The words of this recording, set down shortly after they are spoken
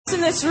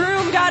this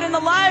room, God, in the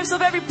lives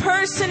of every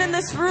person in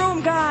this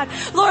room, God.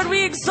 Lord,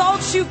 we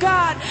exalt you,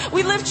 God.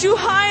 We lift you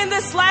high in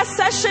this last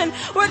session.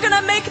 We're going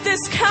to make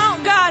this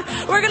count, God.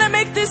 We're going to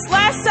make this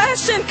last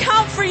session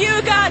count for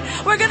you, God.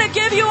 We're going to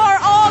give you our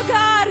all,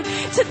 God,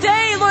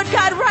 today, Lord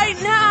God, right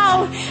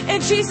now. In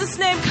Jesus'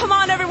 name, come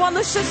on, everyone.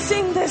 Let's just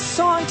sing this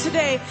song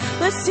today.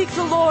 Let's seek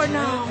the Lord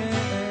now.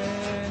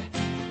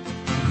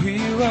 We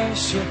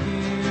worship you.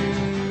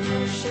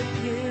 Worship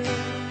you.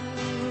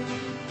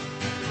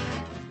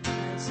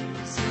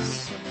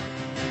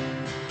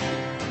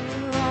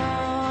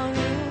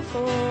 Longing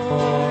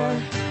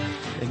for,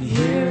 And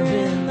here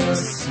in the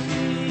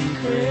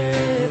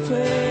secret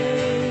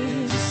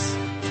place,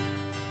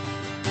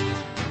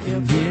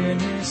 your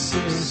nearness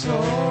is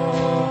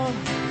all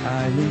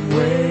I am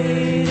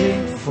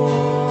waiting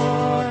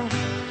for.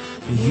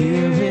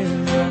 Here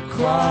in the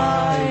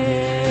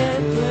quiet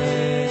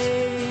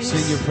place,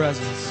 sing your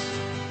presence.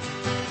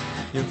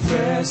 Your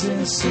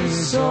presence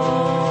is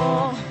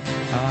all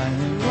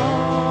I'm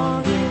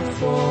longing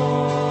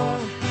for.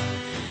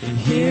 And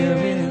here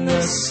in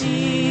the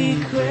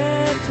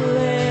secret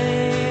place,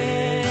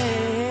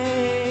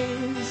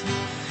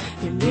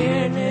 your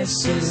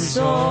nearness is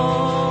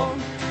all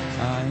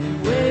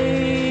I'm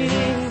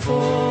waiting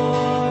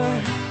for.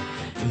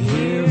 And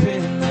here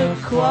in the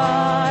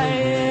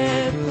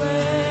quiet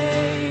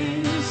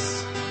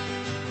place,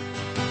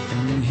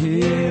 and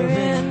here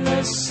in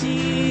the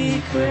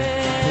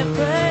secret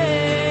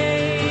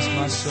place,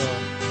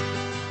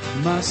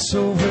 my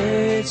soul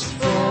waits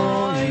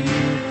for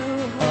you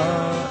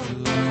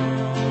alone.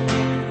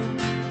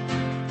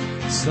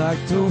 It's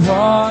like the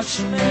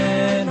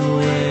watchman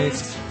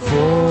waits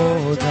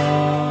for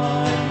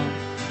dawn.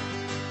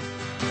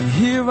 And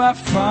here I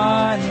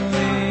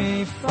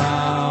finally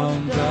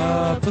found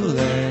a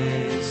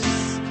place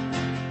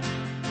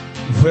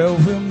where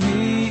we'll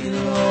meet,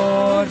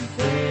 Lord,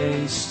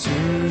 face to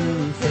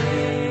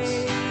face.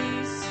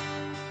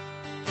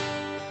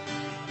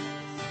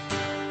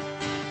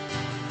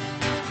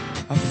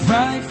 I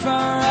finally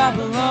found where I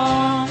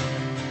belong.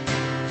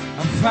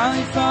 I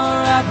finally found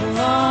where I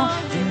belong.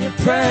 In your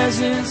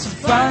presence, I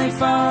finally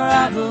found where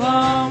I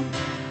belong.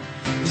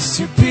 Is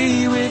to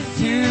be with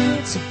you,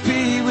 to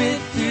be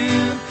with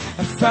you. I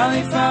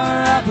finally found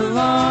where I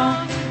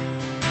belong.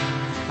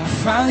 I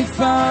finally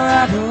found where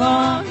I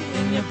belong.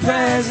 In your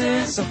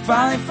presence, I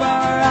finally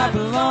found where I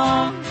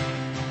belong.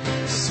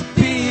 Is to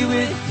be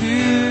with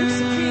you.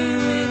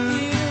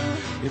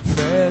 Your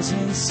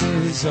presence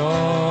is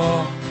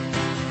all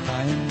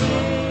I'm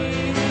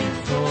waiting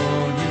for.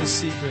 You're the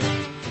secret.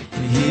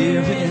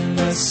 Here in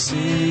the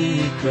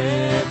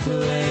secret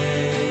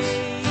place.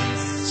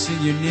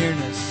 Sing your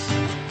nearness.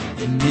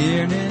 Your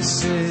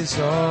nearness is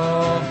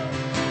all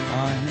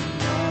I'm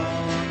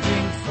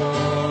longing for.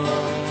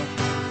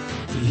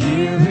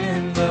 Here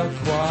in the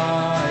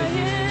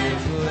quiet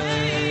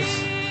place.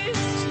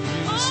 Sing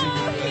you're the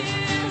secret place.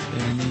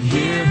 And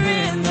here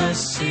in the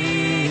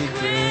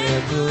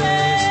secret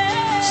place.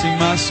 Sing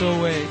my soul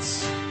waits.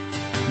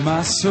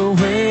 My soul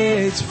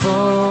waits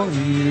for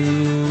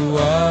you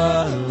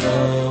alone.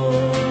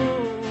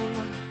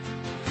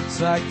 It's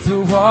like the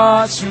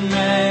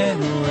watchman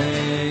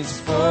waits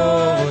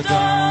for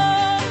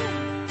dawn.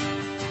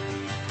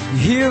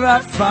 Here I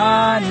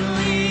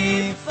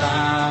finally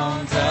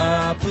found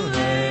a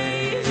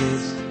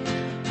place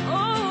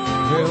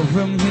where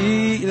we'll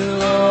meet,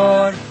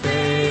 Lord,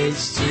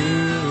 face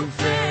to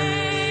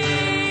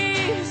face.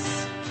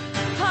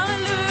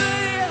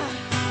 Hallelujah.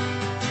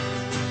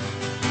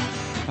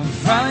 I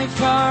finally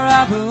found where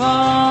I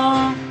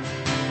belong.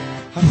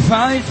 I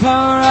finally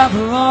found where I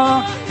belong.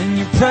 In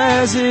your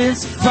presence,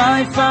 I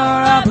finally found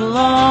where I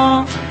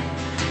belong.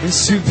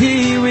 It's to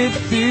be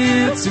with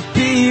you, to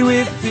be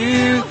with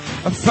you.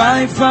 I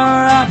finally found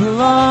where I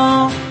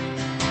belong.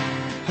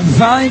 I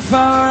finally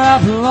found where I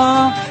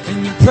belong. In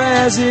your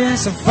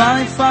presence, I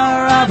finally found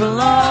where I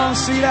belong.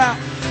 See that?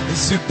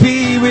 It's to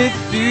be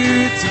with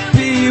you, to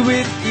be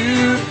with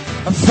you.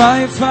 I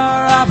finally found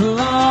where I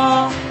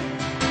belong.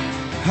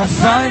 I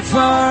finally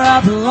found where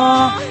I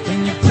belong.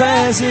 In your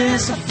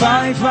presence, I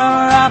finally found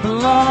where I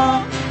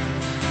belong.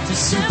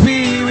 Just to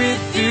be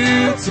with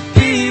you, to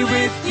be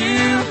with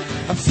you.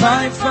 I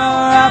finally found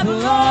where I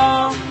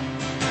belong.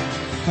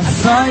 I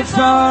finally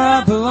found where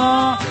I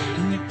belong.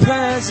 In your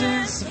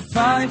presence, I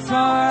finally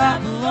found where I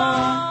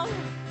belong.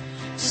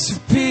 Just to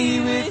be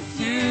with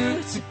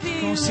you, to be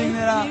with you. Sing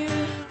that out.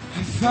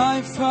 I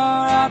finally found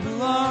where I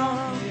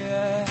belong.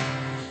 Yeah.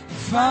 I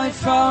finally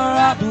found where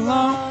I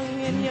belong.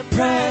 In your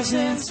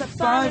presence, I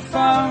finally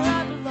found where I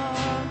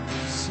belong.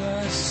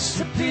 Just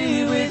to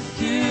be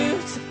with you,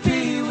 to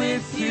be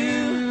with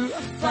you. I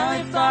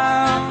finally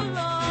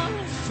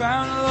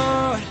found the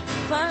Lord.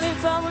 Finally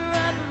found where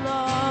I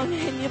belong.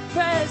 In your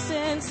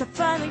presence, I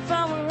finally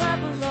found where I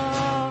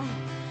belong.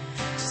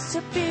 Just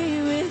to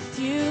be with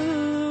you.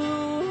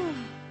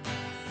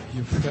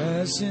 Your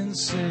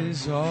presence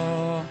is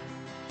all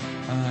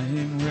I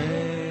am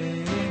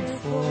waiting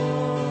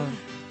for.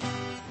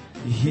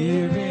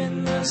 Here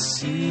in the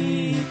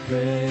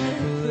secret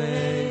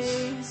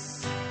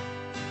place,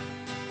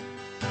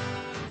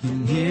 Your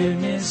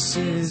nearness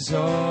is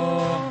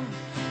all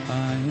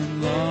I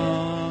am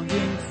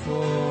longing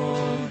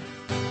for.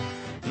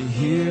 You're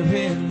here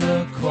in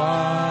the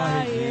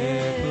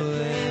quiet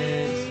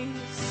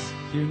place.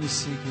 Here in the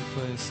secret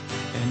place.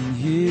 And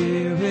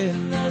here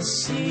in the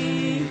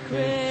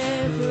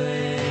secret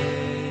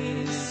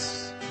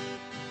place.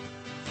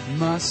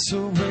 My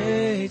soul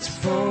waits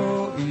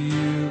for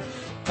you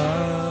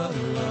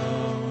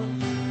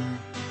alone.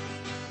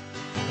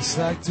 It's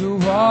like the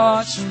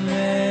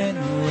watchman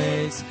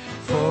waits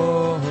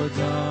for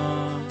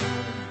dawn.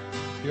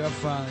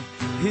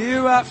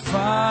 Here I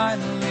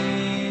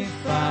finally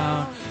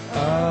found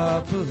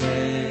a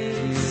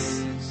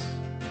place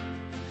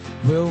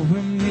where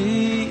we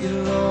meet,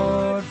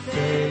 Lord,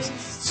 face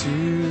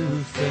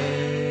to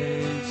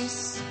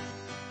face.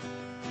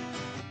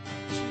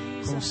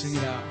 Come on, sing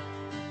it out.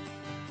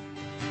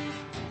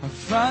 I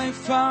finally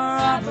found where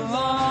I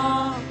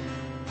belong.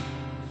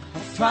 I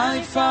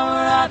finally found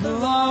where I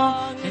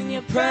belong. In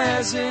your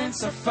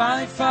presence, I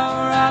finally found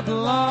where I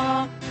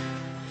belong.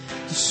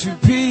 Just to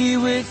be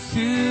with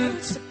you,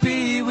 to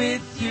be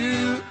with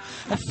you.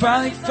 I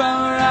finally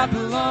found where I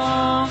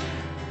belong.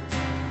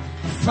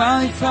 I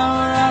finally found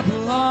where I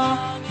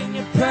belong. In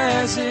your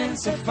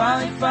presence, I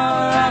finally found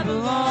where I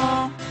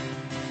belong.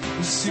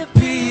 Just to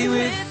be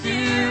with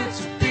you,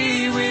 to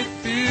be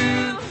with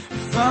you. I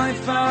finally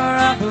found where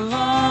I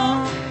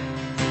belong.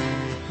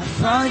 I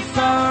finally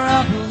found where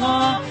I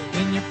belong.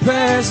 In your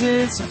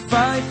presence, I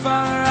finally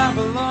found where I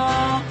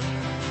belong.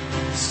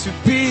 Just to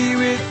be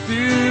with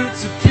you,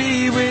 to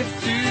be with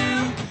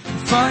you. I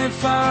finally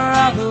found where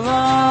I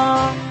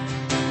belong.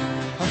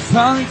 I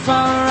finally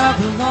found where I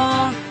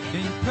belong.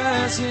 In your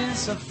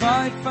presence, I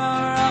finally found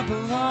where I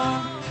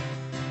belong.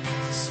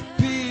 Just to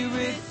be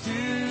with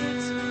you,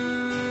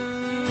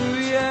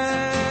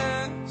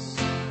 yes.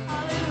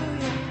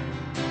 Hallelujah.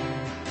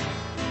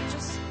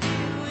 Just be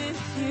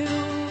with you,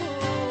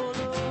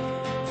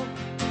 Lord.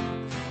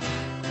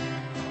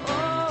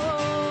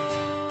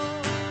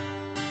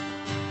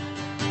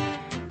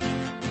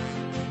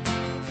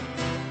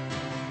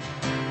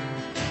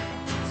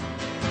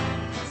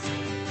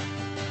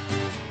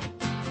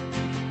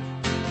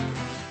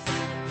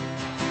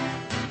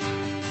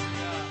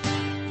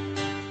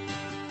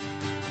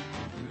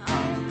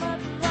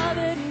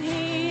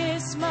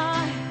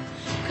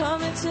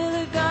 To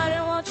the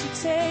garden, won't you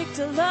take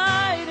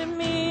delight in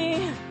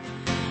me?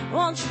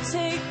 Won't you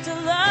take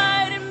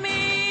delight in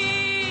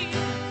me?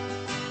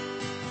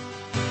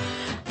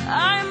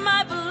 I'm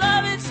my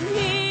beloved's and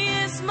he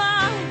is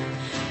mine.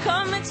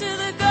 Come into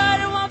the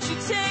garden, won't you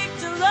take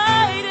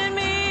delight in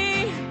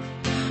me?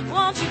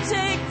 Won't you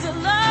take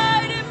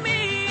delight in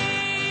me?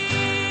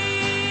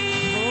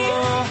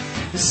 Oh,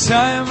 yes,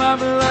 I am my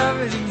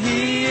beloved and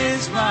he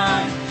is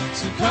mine.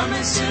 So come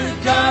into the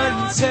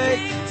garden,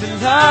 take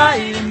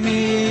delight in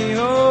me.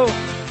 Oh,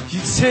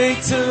 you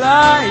take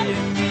delight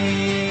in me.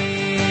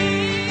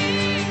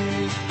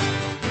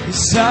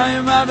 Yes, I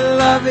am my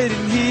beloved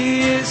and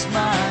he is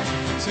mine.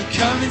 So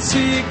come into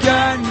your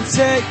garden and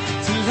take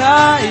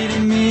delight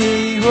in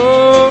me.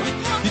 Oh,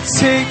 you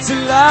take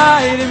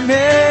delight in me.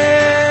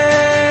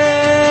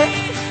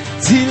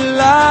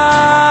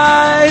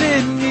 Delight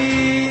in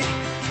me.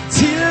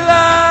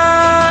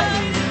 Delight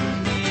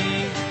in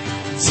me.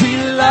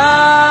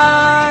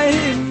 Delight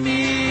in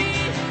me.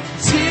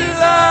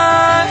 Delight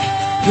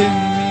in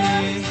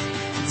me.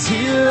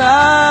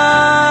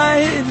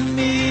 Delight in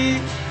me.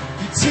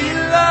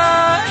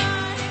 Delight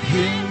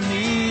in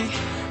me.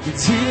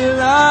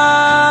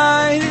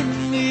 Delight in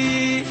me.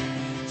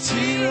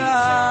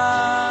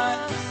 Delight.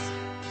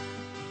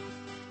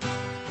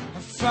 I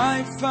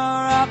finally found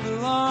where I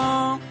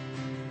belong.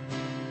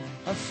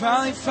 I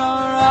finally found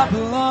where I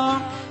belong.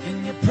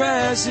 In your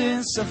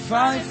presence, I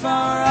finally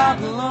found where I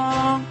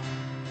belong.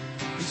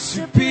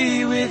 To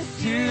be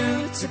with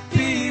you, to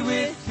be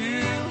with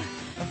you.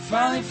 I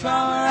finally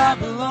found where I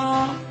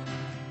belong.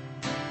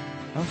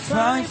 I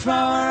finally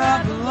found where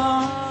I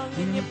belong.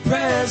 In your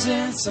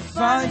presence, I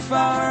finally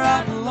found where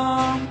I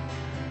belong.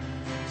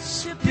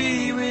 To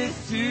be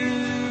with you.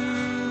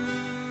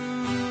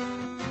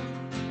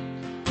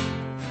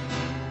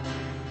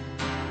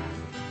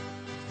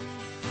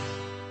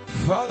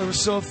 Father, we're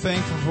so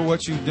thankful for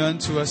what you've done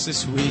to us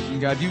this week. And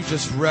God, you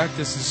just wrecked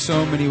us in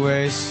so many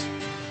ways.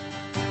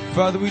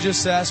 Father, we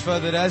just ask,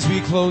 Father, that as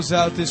we close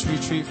out this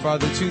retreat,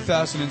 Father,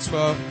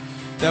 2012,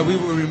 that we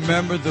will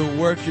remember the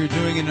work you're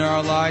doing in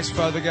our lives,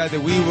 Father God, that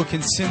we will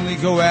continually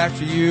go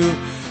after you.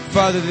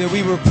 Father, that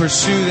we will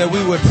pursue, that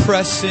we would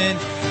press in,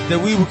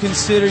 that we will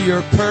consider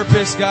your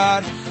purpose,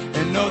 God,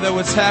 and know that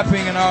what's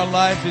happening in our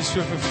life is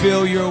to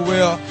fulfill your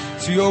will,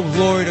 to your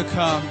glory to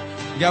come.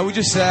 God, we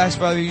just ask,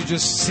 Father, you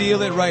just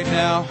seal it right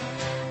now.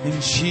 In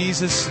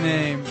Jesus'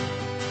 name.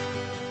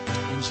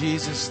 In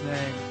Jesus'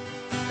 name.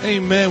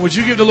 Amen. Would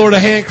you give the Lord a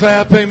hand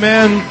clap?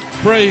 Amen.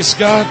 Praise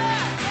God.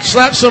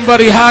 Slap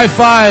somebody high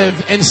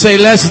five and say,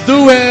 let's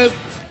do it.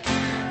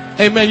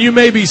 Amen. You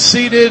may be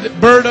seated.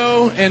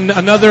 Berto and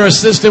another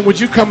assistant, would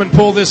you come and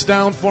pull this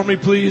down for me,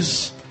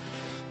 please?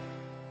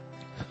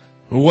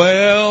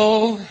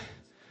 Well,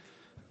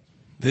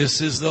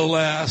 This is the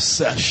last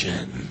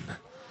session.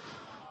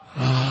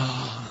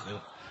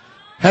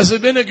 Has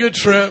it been a good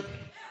trip?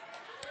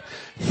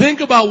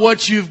 Think about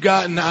what you've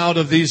gotten out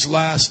of these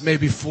last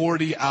maybe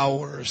 40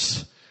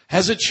 hours.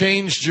 Has it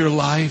changed your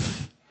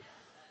life?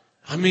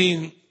 I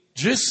mean,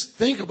 just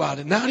think about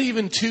it. Not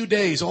even 2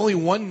 days, only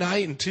one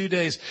night and 2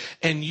 days.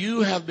 And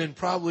you have been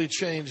probably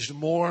changed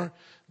more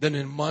than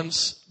in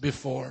months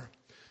before.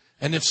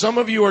 And if some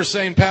of you are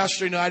saying,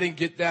 Pastor, I didn't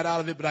get that out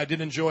of it, but I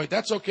did enjoy it.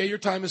 That's okay. Your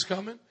time is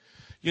coming.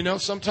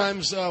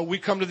 Sometimes we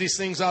come to these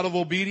things out of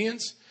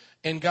obedience,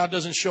 and God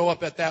doesn't show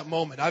up at that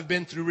moment. I've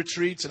been through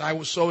retreats, and I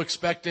was so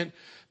expectant,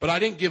 but I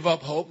didn't give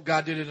up hope.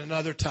 God did it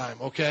another time,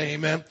 okay?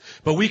 Amen?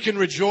 But we can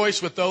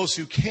rejoice with those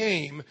who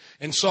came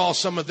and saw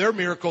some of their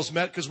miracles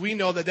met, because we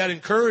know that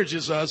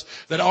encourages us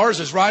that ours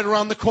is right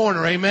around the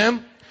corner,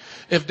 amen?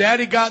 If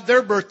Daddy got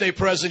their birthday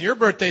present, your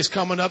birthday's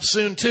coming up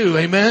soon too,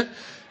 amen?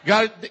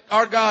 God,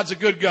 our God's a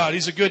good God.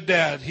 He's a good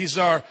dad. He's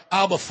our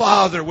Abba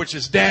Father, which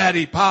is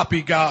Daddy,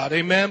 Poppy God,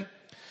 amen?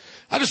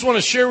 I just want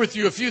to share with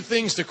you a few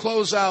things to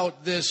close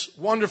out this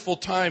wonderful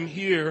time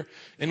here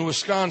in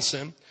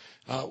Wisconsin.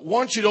 I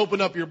want you to open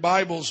up your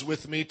Bibles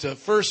with me to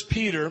 1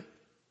 Peter.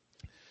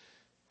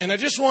 And I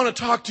just want to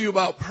talk to you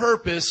about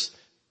purpose,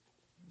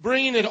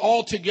 bringing it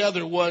all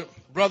together, what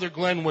Brother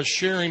Glenn was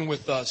sharing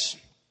with us.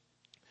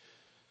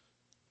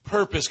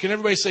 Purpose. Can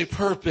everybody say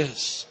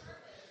purpose?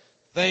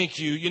 Thank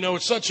you.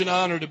 It's such an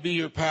honor to be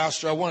your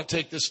pastor. I want to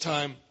take this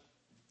time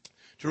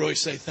to really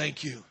say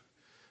thank you.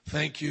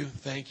 Thank you,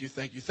 thank you,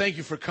 thank you. Thank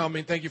you for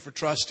coming. Thank you for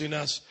trusting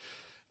us.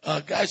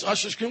 Guys,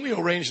 ushers, can we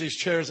arrange these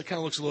chairs? It kind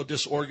of looks a little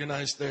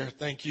disorganized there.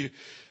 Thank you.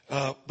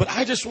 But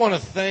I just want to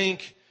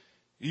thank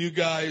you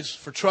guys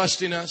for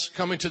trusting us,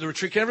 coming to the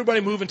retreat. Can everybody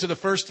move into the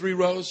first 3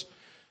 rows?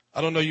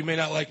 I don't know. You may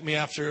not like me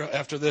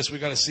after this. We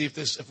got to see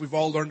if we've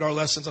all learned our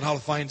lessons on how to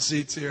find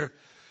seats here.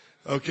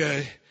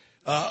 Okay.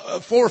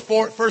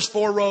 First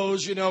 4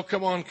 rows,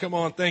 come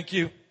on. Thank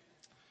you.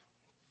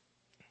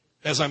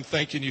 As I'm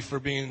thanking you for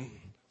being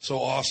so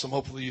awesome.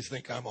 Hopefully you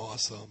think I'm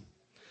awesome.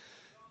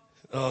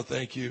 Oh,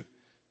 thank you.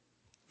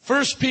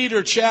 1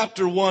 Peter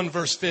chapter 1,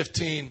 verse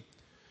 15.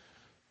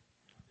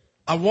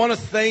 I want to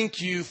thank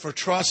you for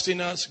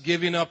trusting us,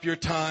 giving up your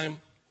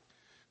time.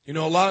 A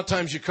lot of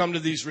times you come to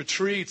these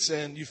retreats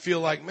and you feel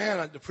like,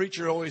 man, the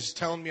preacher always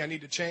telling me I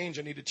need to change.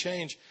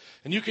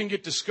 And you can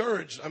get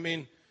discouraged. I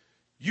mean,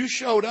 you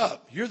showed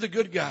up. You're the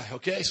good guy,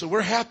 okay? So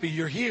we're happy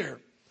you're here.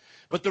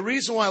 But the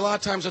reason why a lot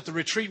of times at the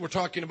retreat we're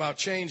talking about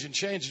change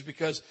is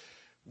because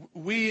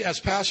we as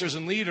pastors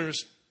and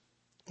leaders,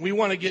 we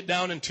want to get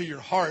down into your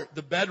heart,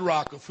 the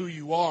bedrock of who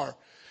you are.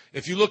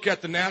 If you look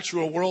at the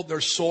natural world,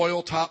 there's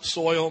soil,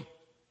 topsoil,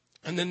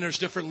 and then there's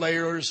different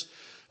layers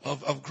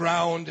of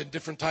ground and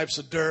different types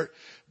of dirt.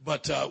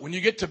 But when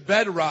you get to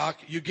bedrock,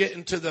 you get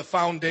into the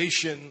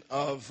foundation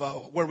of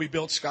where we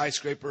build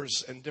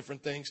skyscrapers and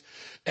different things.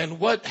 And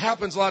what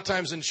happens a lot of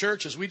times in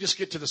church is we just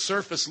get to the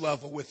surface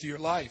level with your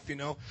life,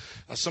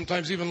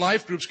 Sometimes even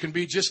life groups can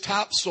be just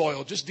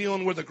topsoil, just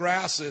dealing where the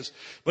grass is.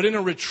 But in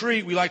a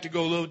retreat, we like to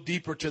go a little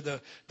deeper to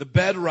the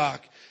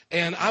bedrock.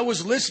 And I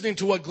was listening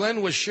to what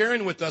Glenn was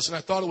sharing with us, and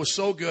I thought it was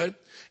so good.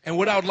 And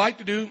what I would like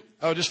to do,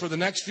 just for the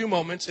next few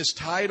moments, is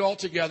tie it all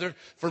together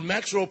for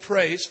Metro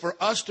Praise, for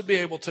us to be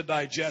able to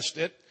digest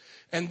it,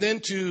 and then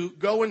to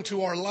go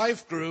into our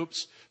life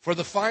groups for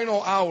the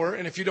final hour.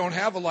 And if you don't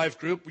have a life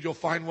group, you'll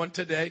find one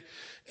today.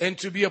 And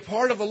to be a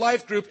part of a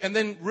life group and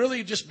then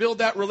really just build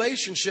that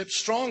relationship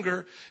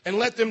stronger and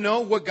let them know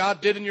what God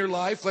did in your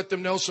life. Let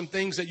them know some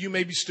things that you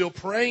may be still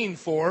praying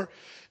for.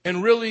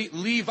 And really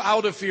leave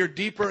out of here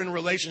deeper in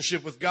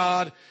relationship with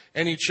God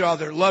and each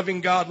other.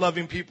 Loving God,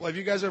 loving people. Have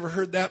you guys ever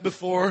heard that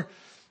before?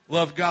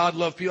 Love God,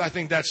 love people. I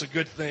think that's a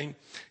good thing.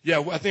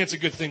 Yeah, I think it's a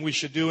good thing we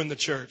should do in the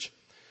church.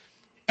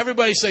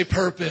 Everybody say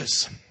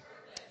purpose.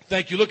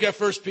 Thank you. Look at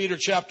 1 Peter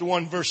chapter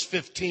 1, verse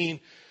 15.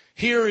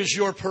 Here is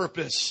your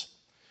purpose.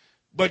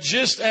 But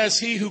just as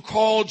he who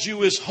called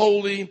you is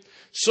holy,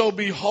 so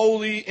be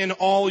holy in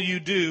all you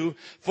do.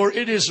 For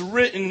it is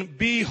written,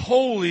 be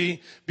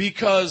holy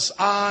because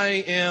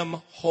I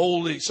am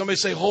holy. Somebody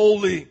say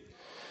holy.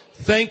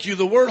 Thank you.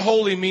 The word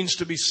holy means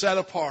to be set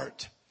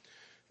apart.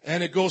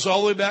 And it goes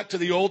all the way back to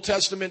the Old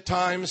Testament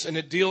times, and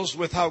it deals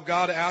with how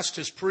God asked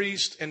his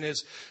priest and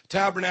his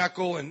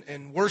tabernacle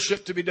and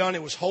worship to be done.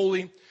 It was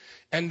holy.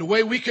 And the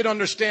way we could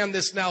understand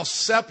this now,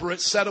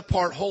 separate, set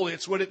apart, holy,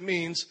 it's what it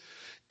means,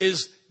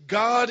 is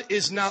God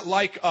is not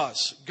like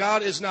us.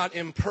 God is not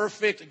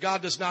imperfect.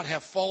 God does not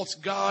have faults.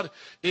 God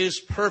is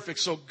perfect.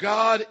 So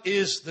God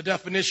is the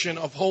definition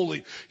of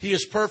holy. He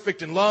is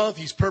perfect in love.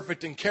 He's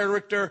perfect in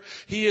character.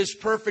 He is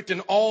perfect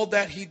in all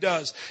that he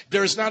does.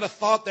 There is not a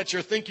thought that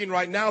you're thinking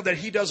right now that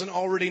he doesn't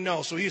already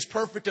know. So he is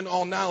perfect in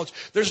all knowledge.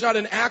 There's not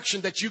an action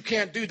that you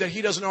can't do that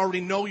he doesn't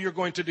already know you're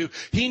going to do.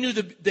 He knew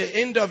the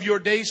end of your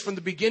days from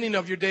the beginning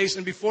of your days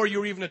and before you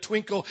were even a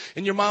twinkle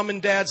in your mom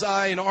and dad's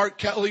eye and Art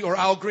Kelly or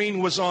Al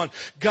Green was on.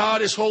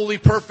 God is holy,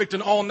 perfect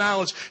in all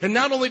knowledge. And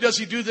not only does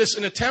he do this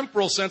in a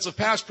temporal sense of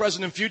past,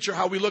 present, and future,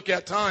 how we look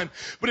at time,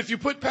 but if you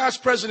put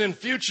past, present, and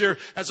future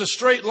as a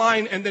straight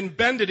line and then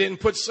bend it and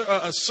put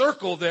a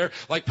circle there,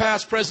 like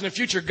past, present, and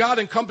future, God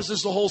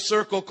encompasses the whole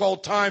circle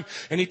called time,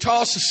 and he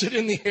tosses it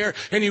in the air,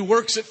 and he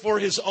works it for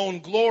his own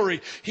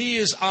glory. He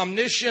is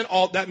omniscient,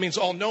 that means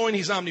all-knowing.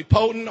 He's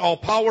omnipotent,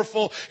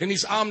 all-powerful, and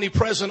he's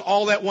omnipresent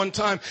all at one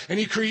time. And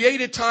he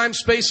created time,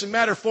 space, and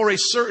matter for a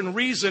certain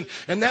reason,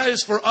 and that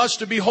is for us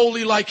to be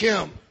holy like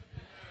him.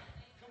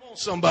 Come on,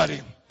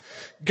 somebody.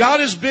 God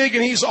is big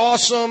and he's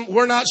awesome.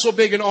 We're not so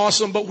big and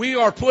awesome, but we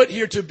are put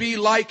here to be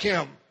like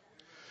him.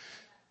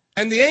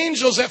 And the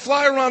angels that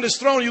fly around his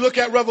throne, you look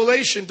at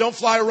Revelation, don't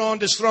fly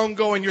around his throne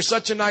going, you're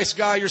such a nice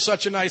guy, you're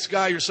such a nice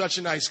guy, you're such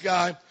a nice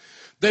guy.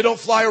 They don't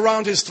fly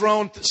around his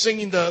throne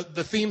singing the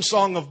theme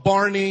song of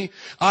Barney,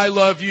 I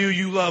love you,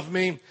 you love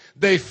me.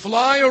 They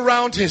fly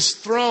around his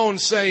throne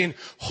saying,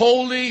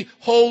 holy,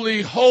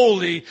 holy,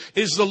 holy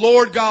is the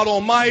Lord God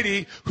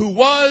Almighty, who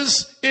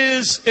was,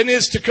 is, and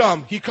is to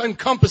come. He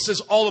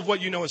encompasses all of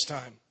what you know as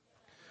time.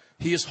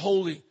 He is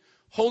holy.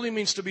 Holy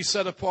means to be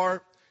set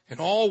apart in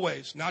all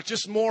ways, not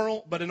just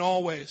moral, but in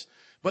all ways.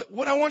 But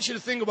what I want you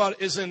to think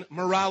about is in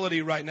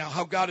morality right now,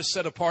 how God is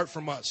set apart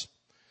from us.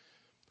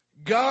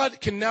 God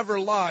can never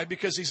lie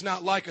because he's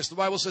not like us. The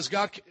Bible says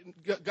God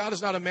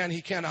is not a man,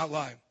 he cannot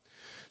lie.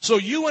 So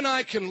you and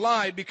I can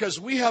lie because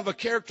we have a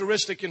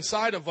characteristic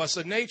inside of us,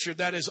 a nature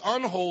that is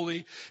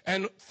unholy.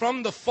 And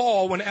from the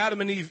fall, when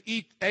Adam and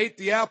Eve ate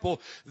the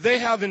apple, they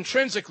have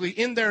intrinsically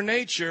in their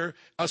nature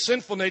a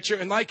sinful nature.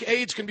 And like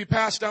AIDS can be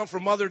passed down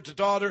from mother to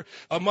daughter,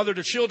 mother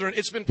to children,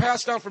 it's been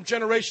passed down from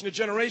generation to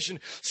generation.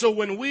 So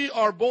when we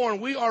are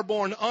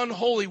born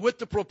unholy with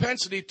the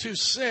propensity to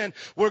sin,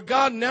 where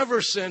God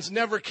never sins,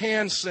 never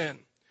can sin.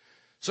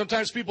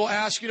 Sometimes people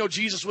ask,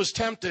 Jesus was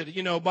tempted,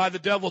 by the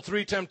devil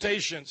 3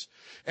 temptations.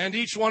 And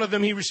each one of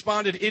them he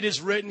responded, it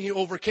is written, he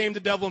overcame the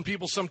devil. And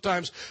people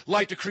sometimes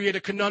like to create a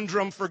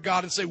conundrum for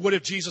God and say, what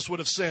if Jesus would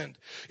have sinned?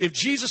 If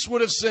Jesus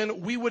would have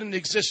sinned, we wouldn't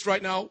exist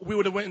right now. We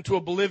would have went into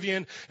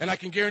oblivion. And I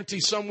can guarantee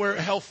somewhere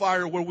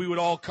hellfire where we would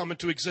all come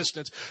into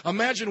existence.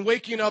 Imagine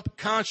waking up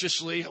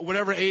consciously,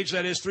 whatever age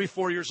that is, 3,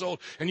 4 years old,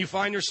 and you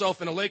find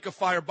yourself in a lake of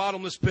fire,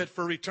 bottomless pit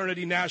for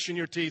eternity, gnashing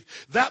your teeth.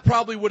 That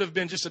probably would have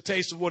been just a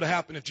taste of what would have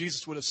happened if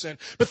Jesus would have sinned.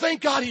 But thank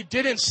God he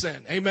didn't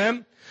sin.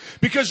 Amen.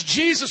 Because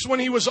Jesus,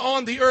 when he was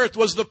on the earth,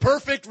 was the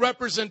perfect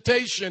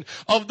representation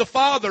of the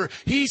Father.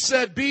 He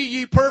said, be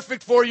ye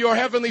perfect, for your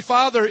heavenly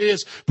Father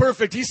is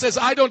perfect. He says,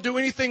 I don't do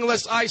anything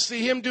unless I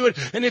see him do it,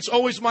 and it's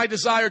always my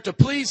desire to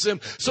please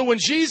him. So when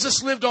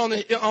Jesus lived on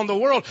the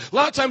world, a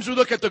lot of times we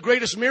look at the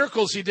greatest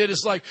miracles he did.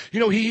 It's like, he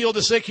healed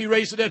the sick, he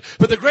raised the dead.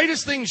 But the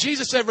greatest thing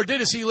Jesus ever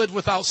did is he lived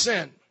without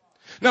sin.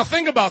 Now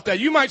think about that.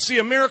 You might see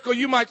a miracle.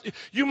 You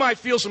might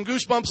feel some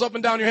goosebumps up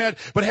and down your head.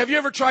 But have you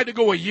ever tried to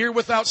go a year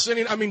without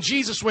sinning? I mean,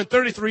 Jesus went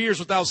 33 years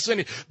without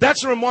sinning.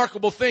 That's a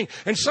remarkable thing.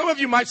 And some of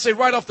you might say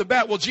right off the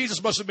bat, well,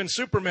 Jesus must have been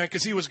Superman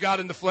because he was God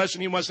in the flesh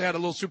and he must have had a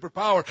little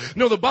superpower.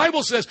 No, the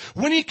Bible says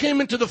when he came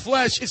into the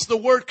flesh, it's the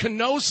word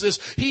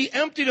kenosis. He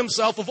emptied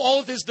himself of all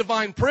of his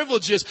divine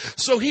privileges.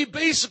 So he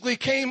basically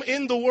came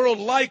in the world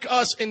like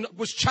us and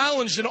was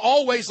challenged in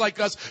all ways like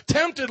us,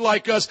 tempted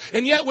like us,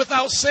 and yet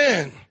without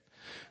sin.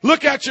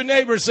 Look at your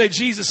neighbor and say,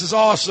 Jesus is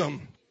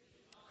awesome.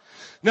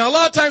 Now, a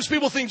lot of times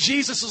people think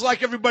Jesus is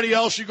like everybody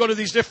else. You go to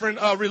these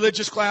different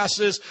religious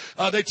classes.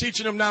 They're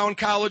teaching them now in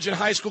college and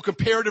high school,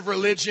 comparative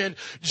religion.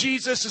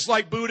 Jesus is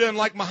like Buddha and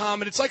like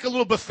Muhammad. It's like a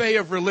little buffet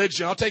of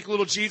religion. I'll take a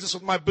little Jesus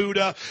with my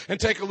Buddha and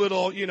take a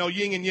little, yin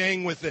and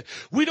yang with it.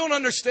 We don't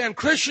understand.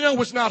 Krishna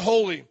was not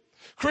holy.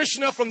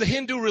 Krishna from the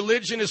Hindu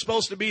religion is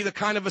supposed to be the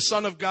kind of a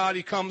son of God.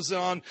 He comes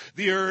on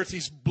the earth.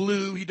 He's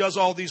blue. He does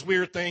all these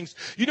weird things.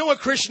 You know what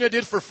Krishna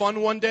did for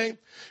fun one day?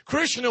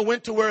 Krishna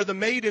went to where the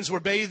maidens were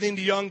bathing,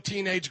 the young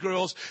teenage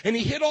girls, and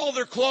he hid all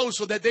their clothes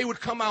so that they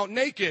would come out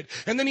naked.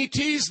 And then he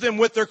teased them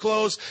with their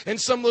clothes in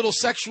some little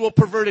sexual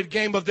perverted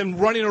game of them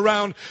running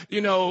around,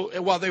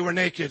 while they were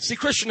naked. See,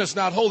 Krishna's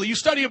not holy. You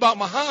study about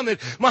Muhammad.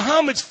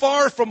 Muhammad's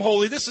far from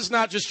holy. This is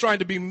not just trying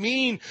to be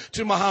mean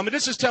to Muhammad.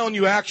 This is telling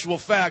you actual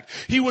fact.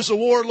 He was a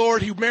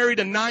warlord. He married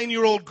a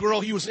 9-year-old girl.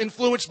 He was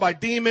influenced by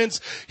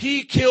demons.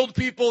 He killed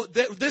people.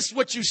 This is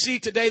what you see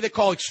today they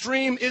call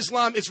extreme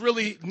Islam. It's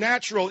really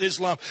natural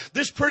Islam.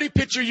 This pretty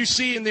picture you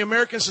see in the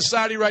American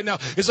society right now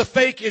is a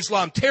fake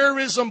Islam.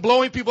 Terrorism,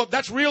 blowing people up,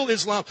 that's real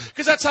Islam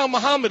because that's how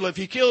Muhammad lived.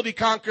 He killed, he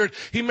conquered,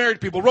 he married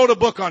people, wrote a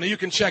book on it. You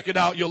can check it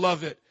out. You'll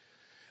love it.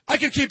 I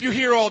could keep you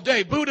here all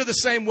day. Buddha the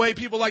same way.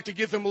 People like to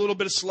give him a little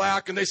bit of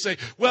slack and they say,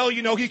 well,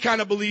 he kind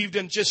of believed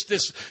in just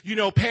this,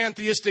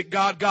 pantheistic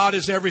God. God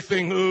is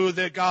everything. Ooh,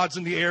 the God's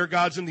in the air,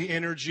 God's in the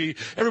energy.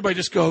 Everybody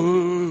just go,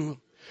 ooh.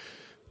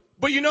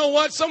 But you know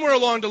what? Somewhere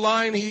along the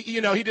line,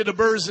 he did a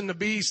birds and the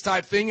bees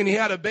type thing and he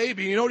had a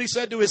baby. You know what he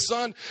said to his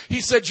son?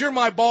 He said, you're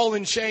my ball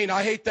and chain.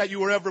 I hate that you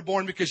were ever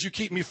born because you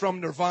keep me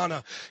from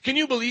nirvana. Can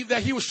you believe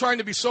that? He was trying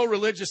to be so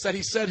religious that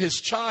he said his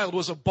child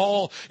was a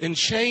ball and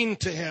chain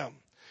to him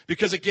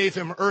because it gave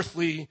him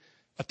earthly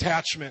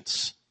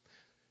attachments.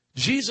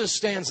 Jesus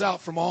stands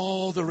out from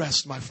all the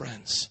rest, my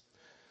friends,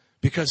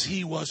 because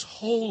he was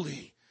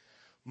holy,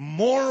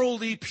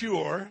 morally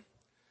pure,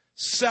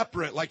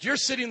 separate. Like you're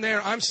sitting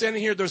there, I'm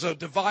standing here, there's a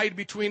divide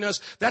between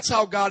us. That's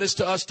how God is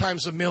to us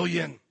times a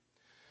million.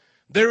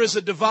 There is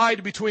a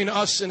divide between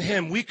us and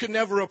him. We could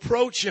never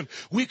approach him.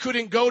 We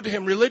couldn't go to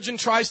him. Religion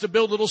tries to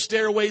build little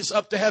stairways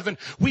up to heaven.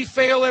 We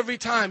fail every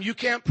time. You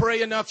can't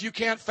pray enough. You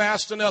can't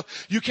fast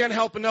enough. You can't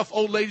help enough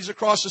old ladies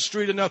across the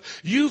street enough.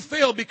 You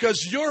fail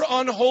because your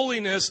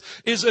unholiness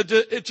is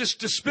it's just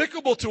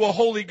despicable to a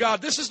holy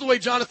God. This is the way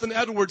Jonathan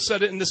Edwards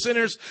said it in The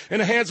Sinners in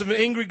the Hands of an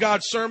Angry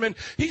God sermon.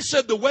 He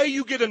said the way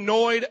you get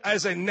annoyed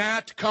as a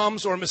gnat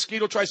comes or a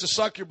mosquito tries to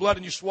suck your blood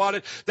and you swat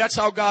it, that's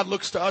how God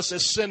looks to us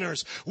as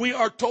sinners. We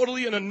are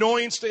totally an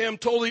annoyance to him,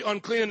 totally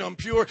unclean and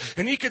impure,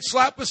 and he could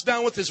slap us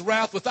down with his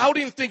wrath without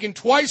even thinking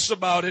twice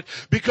about it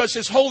because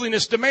his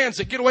holiness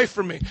demands it. Get away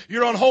from me.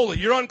 You're unholy.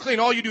 You're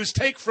unclean. All you do is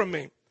take from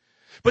me.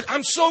 But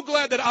I'm so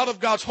glad that out of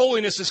God's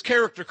holiness, his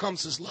character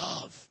comes his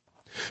love.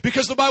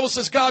 Because the Bible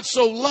says God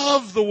so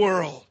loved the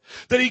world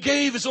that he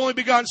gave his only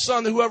begotten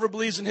son that whoever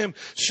believes in him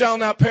shall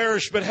not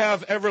perish but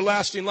have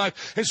everlasting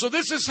life. And so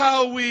this is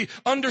how we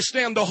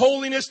understand the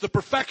holiness, the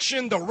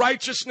perfection, the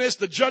righteousness,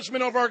 the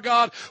judgment of our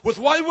God with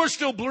why we're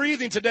still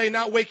breathing today,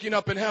 not waking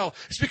up in hell.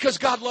 It's because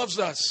God loves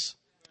us.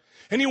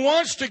 And he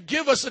wants to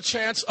give us a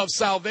chance of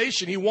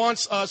salvation. He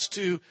wants us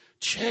to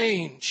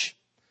change.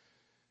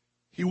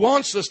 He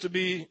wants us to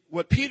be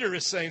what Peter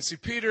is saying. See,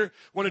 Peter,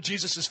 one of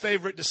Jesus'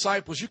 favorite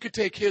disciples, you could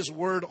take his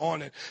word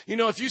on it. You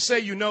know, if you say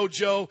you know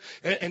Joe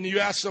and you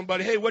ask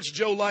somebody, hey, what's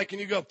Joe like?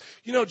 And you go,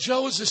 you know,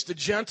 Joe is just the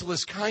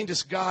gentlest,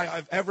 kindest guy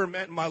I've ever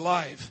met in my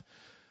life.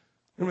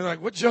 And we're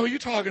like, what Joe are you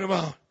talking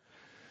about?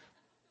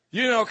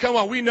 You know, come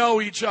on, we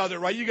know each other,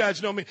 right? You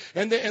guys know me.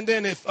 And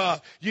then if,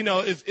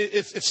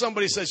 if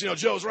somebody says, you know,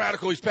 Joe's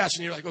radical, he's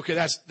passionate, you're like, okay,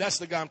 that's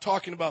the guy I'm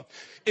talking about.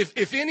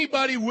 If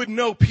anybody would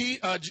know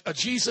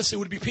Jesus, it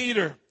would be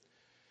Peter.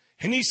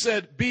 And he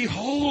said, be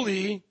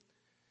holy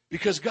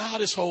because God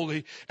is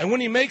holy. And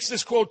when he makes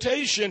this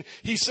quotation,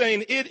 he's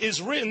saying it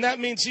is written. That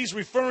means he's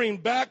referring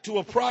back to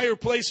a prior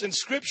place in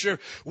Scripture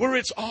where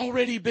it's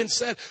already been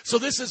said. So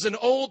this is an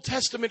Old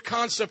Testament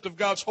concept of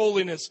God's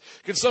holiness.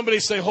 Can somebody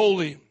say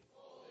holy?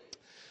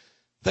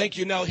 Thank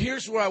you. Now,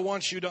 here's where I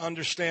want you to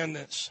understand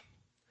this.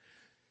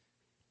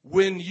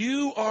 When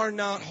you are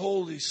not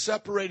holy,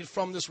 separated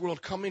from this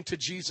world, coming to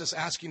Jesus,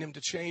 asking him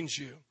to change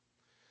you,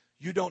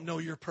 you don't know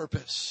your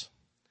purpose.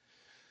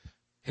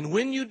 And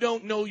when you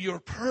don't know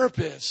your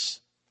purpose,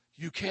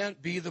 you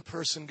can't be the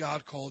person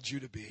God called you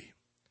to be.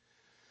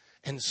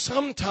 And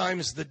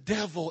sometimes the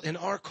devil in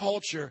our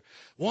culture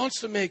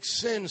wants to make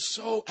sin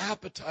so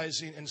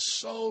appetizing and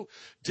so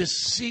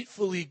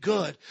deceitfully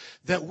good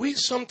that we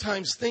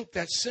sometimes think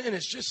that sin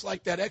is just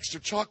like that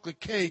extra chocolate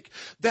cake,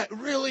 that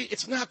really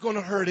it's not going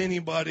to hurt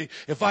anybody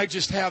if I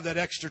just have that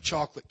extra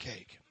chocolate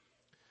cake.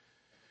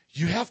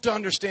 You have to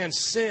understand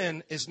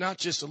sin is not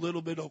just a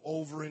little bit of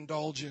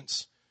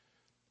overindulgence.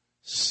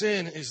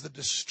 Sin is the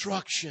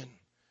destruction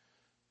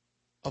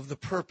of the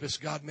purpose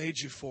God made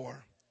you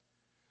for.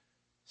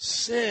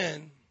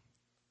 Sin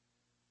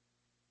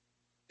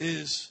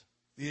is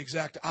the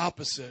exact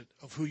opposite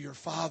of who your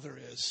Father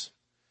is.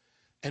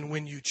 And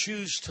when you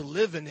choose to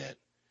live in it,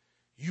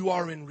 you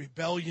are in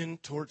rebellion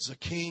towards a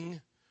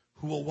king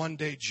who will one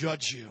day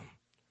judge you.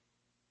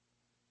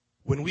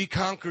 When we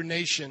conquered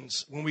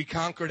nations, when we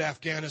conquered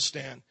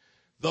Afghanistan,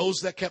 those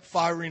that kept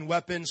firing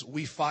weapons,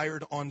 we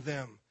fired on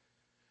them.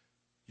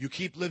 You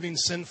keep living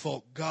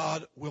sinful,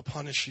 God will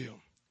punish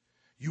you.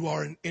 You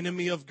are an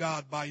enemy of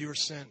God by your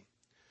sin.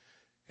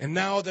 And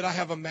now that I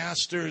have a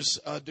master's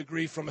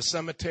degree from a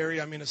seminary,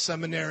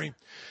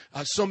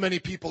 so many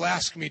people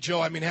ask me,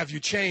 Joe, have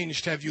you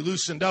changed? Have you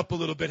loosened up a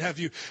little bit? Have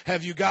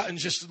you gotten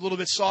just a little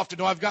bit softer?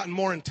 No, I've gotten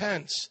more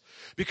intense.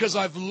 Because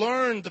I've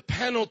learned the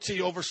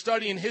penalty over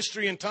studying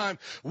history and time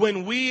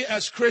when we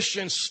as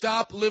Christians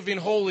stop living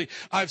holy.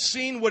 I've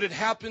seen what has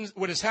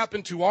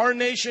happened to our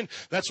nation.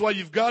 That's why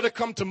you've got to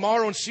come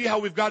tomorrow and see how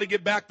we've got to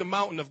get back the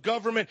mountain of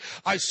government.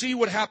 I see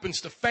what happens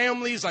to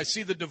families. I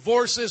see the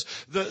divorces,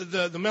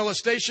 the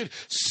molestation.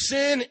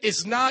 Sin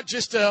is not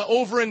just an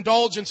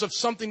overindulgence of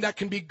something that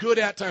can be good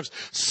at times.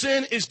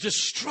 Sin is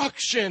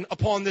destruction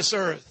upon this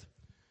earth.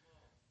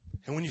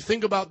 And when you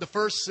think about the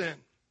first sin,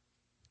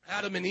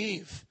 Adam and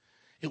Eve,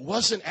 it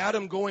wasn't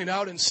Adam going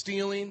out and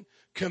stealing,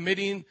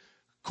 committing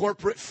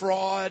corporate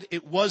fraud.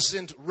 It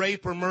wasn't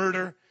rape or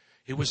murder.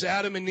 It was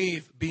Adam and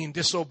Eve being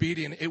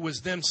disobedient. It was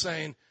them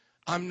saying,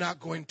 I'm not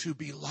going to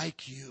be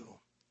like you.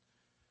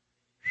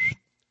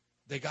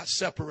 They got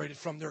separated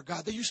from their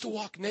God. They used to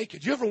walk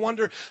naked. You ever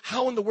wonder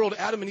how in the world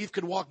Adam and Eve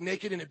could walk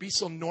naked and it be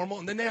so normal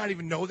and then they don't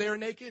even know they're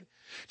naked?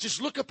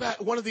 Just look up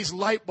at one of these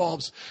light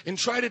bulbs and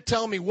try to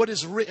tell me what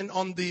is written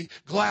on the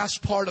glass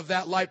part of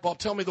that light bulb.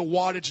 Tell me the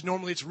wattage.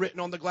 Normally it's written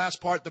on the glass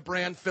part, the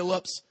brand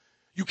Philips.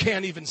 You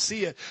can't even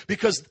see it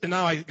because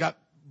now I got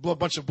a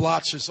bunch of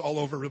blotches all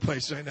over the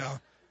place right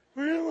now.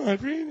 Where am I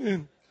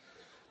reading?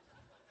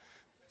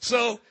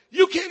 So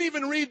you can't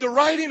even read the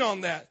writing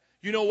on that.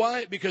 You know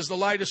why? Because the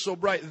light is so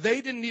bright.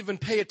 They didn't even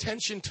pay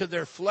attention to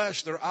their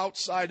flesh, their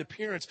outside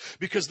appearance,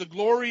 because the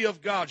glory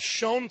of God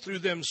shone through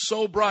them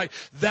so bright.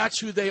 That's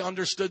who they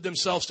understood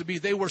themselves to be.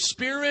 They were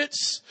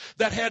spirits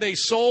that had a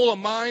soul, a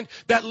mind,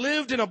 that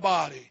lived in a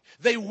body.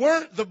 They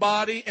weren't the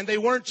body, and they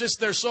weren't just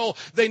their soul.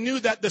 They knew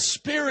that the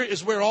spirit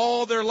is where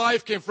all their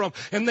life came from,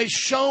 and they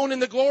shone in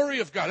the glory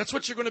of God. That's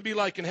what you're going to be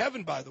like in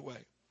heaven, by the way.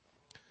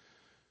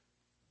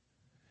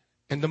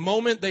 And the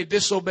moment they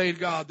disobeyed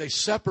God, they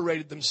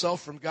separated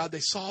themselves from God. They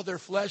saw their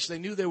flesh. They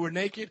knew they were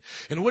naked.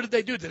 And what did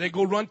they do? Did they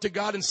go run to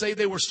God and say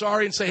they were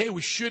sorry and say, hey,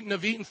 we shouldn't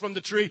have eaten from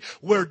the tree?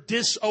 We're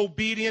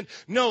disobedient.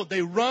 No,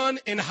 they run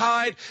and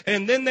hide.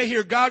 And then they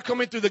hear God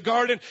coming through the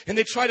garden and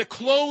they try to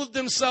clothe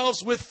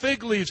themselves with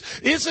fig leaves.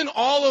 Isn't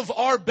all of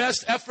our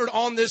best effort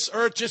on this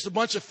earth just a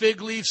bunch of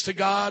fig leaves to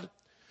God?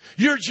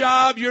 Your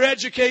job, your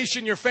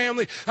education, your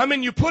family. I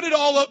mean, you put it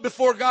all up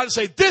before God and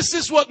say, this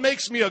is what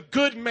makes me a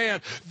good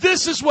man.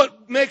 This is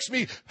what makes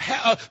me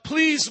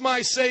please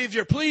my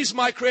Savior, please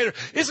my Creator.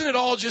 Isn't it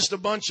all just a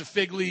bunch of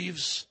fig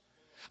leaves?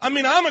 I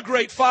mean, I'm a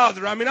great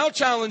father. I mean, I'll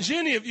challenge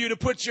any of you to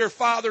put your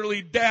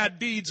fatherly dad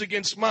deeds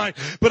against mine.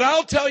 But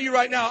I'll tell you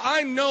right now,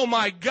 I know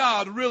my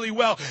God really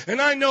well. And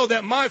I know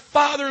that my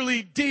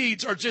fatherly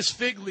deeds are just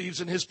fig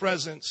leaves in His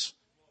presence.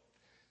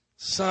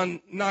 Son,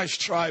 nice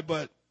try,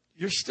 but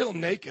you're still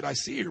naked. I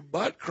see your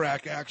butt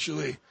crack,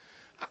 actually.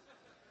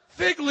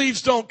 Fig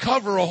leaves don't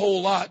cover a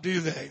whole lot, do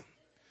they?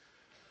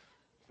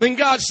 Then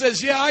God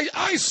says, yeah,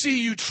 I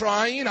see you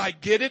trying. I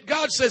get it.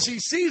 God says He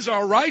sees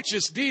our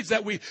righteous deeds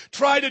that we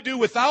try to do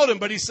without Him.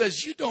 But He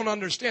says, you don't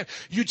understand.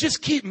 You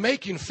just keep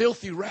making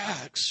filthy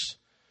rags.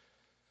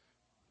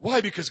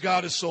 Why? Because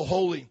God is so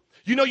holy.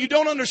 You know, you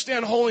don't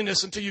understand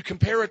holiness until you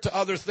compare it to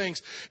other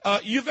things.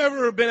 You've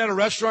ever been at a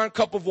restaurant,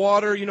 cup of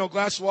water,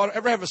 glass of water,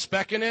 ever have a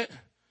speck in it?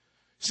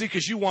 See,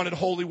 because you wanted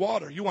holy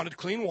water. You wanted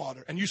clean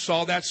water. And you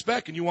saw that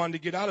speck and you wanted to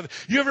get out of it.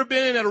 You ever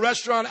been at a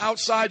restaurant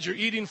outside, you're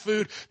eating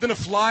food, then a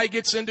fly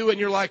gets into it and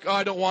you're like, oh,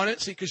 I don't want it.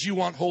 See, because you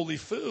want holy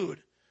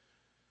food.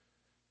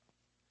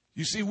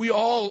 You see, we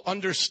all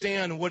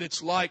understand what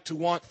it's like to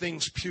want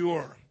things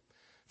pure.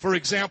 For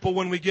example,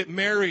 when we get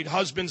married,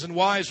 husbands and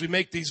wives, we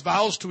make these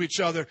vows to each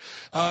other.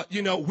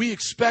 We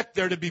expect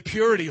there to be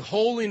purity,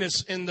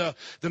 holiness in the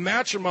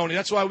matrimony.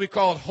 That's why we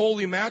call it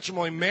holy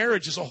matrimony.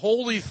 Marriage is a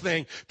holy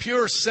thing,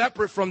 pure,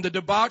 separate from the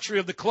debauchery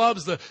of the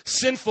clubs, the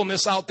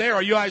sinfulness out there.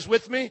 Are you guys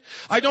with me?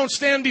 I don't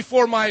stand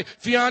before my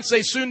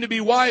fiance,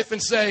 soon-to-be wife,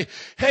 and say,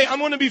 hey, I'm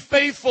going to be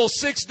faithful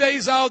 6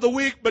 days out of the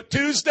week, but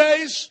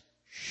Tuesdays,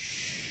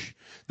 shh,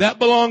 that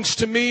belongs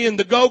to me in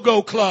the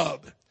go-go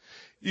club.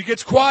 It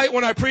gets quiet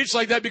when I preach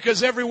like that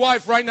because every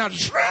wife right now,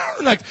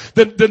 like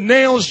the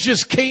nails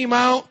just came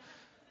out.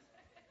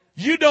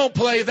 You don't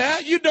play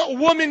that. You don't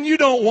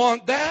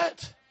want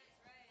that.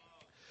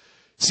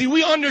 See,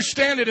 we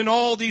understand it in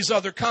all these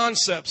other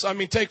concepts. I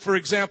mean, take, for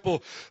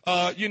example,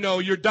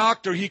 your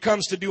doctor, he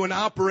comes to do an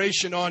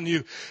operation on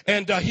you,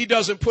 and he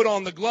doesn't put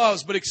on the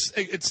gloves, but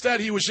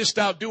instead he was just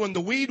out doing the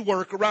weed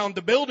work around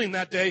the building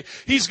that day.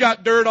 He's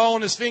got dirt all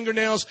on his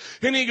fingernails,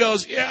 and he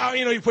goes,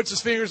 he puts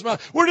his fingers in his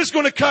mouth. We're just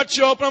going to cut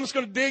you open. I'm just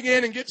going to dig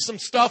in and get some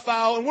stuff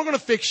out, and we're going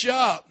to fix you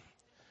up.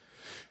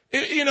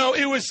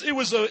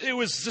 It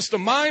was just a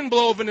mind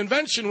blow of an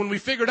invention when we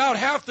figured out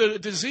half the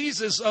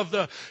diseases of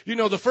the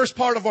first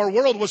part of our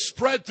world was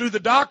spread through the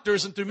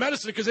doctors and through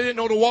medicine because they didn't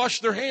know to wash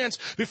their hands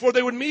before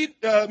they would meet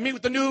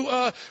with the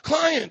new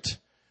client.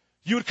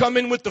 You would come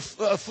in with the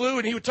flu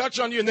and he would touch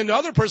on you, and then the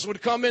other person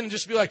would come in and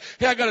just be like,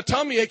 hey, I got a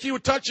tummy ache. He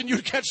would touch and you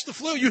would catch the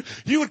flu.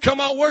 You would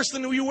come out worse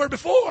than you were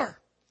before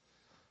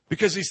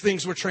because these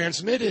things were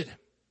transmitted.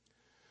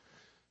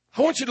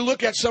 I want you to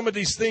look at some of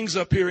these things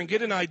up here and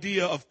get an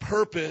idea of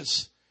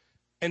purpose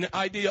and an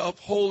idea of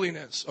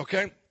holiness,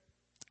 okay?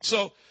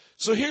 So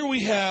here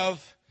we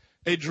have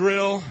a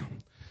drill,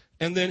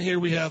 and then here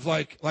we have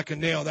like a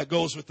nail that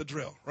goes with the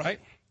drill, right?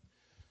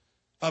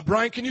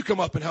 Brian, can you come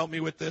up and help me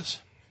with this?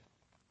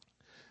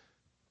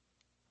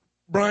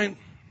 Brian,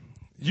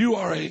 you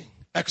are an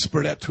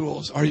expert at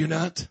tools, are you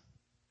not?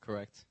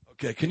 Correct.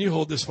 Okay, can you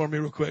hold this for me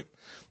real quick?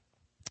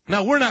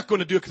 Now, we're not going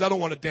to do it because I don't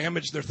want to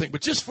damage their thing.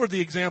 But just for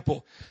the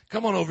example,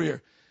 come on over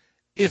here.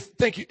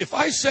 Thank you. If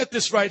I set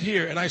this right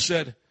here and I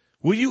said,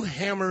 will you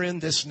hammer in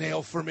this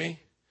nail for me?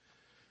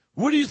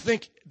 What do you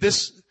think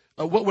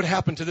what would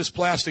happen to this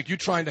plastic? You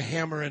trying to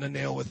hammer in a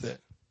nail with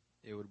it?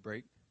 It would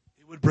break.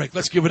 It would break.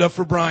 Let's give it up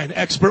for Brian,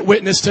 expert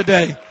witness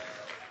today.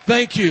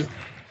 Thank you.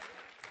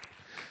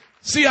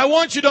 See, I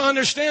want you to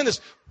understand this.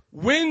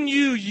 When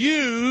you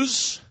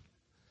use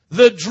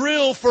the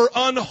drill for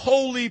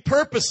unholy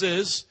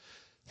purposes,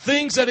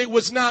 things that it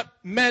was not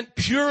meant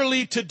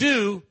purely to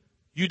do,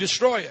 you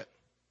destroy it.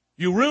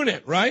 You ruin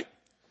it, right?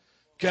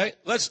 Okay,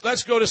 let's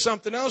go to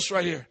something else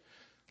right here.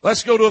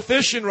 Let's go to a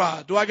fishing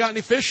rod. Do I got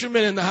any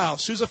fishermen in the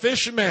house? Who's a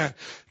fisherman?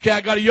 Okay,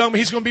 I got a young man.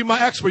 He's going to be my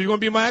expert. You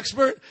going to be my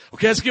expert?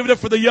 Okay, let's give it up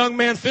for the young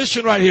man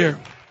fishing right here.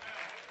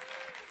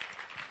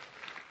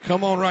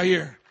 Come on right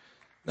here.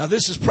 Now,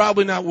 this is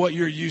probably not what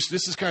you're used to.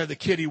 This is kind of the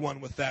kiddie one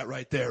with that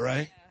right there,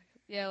 right?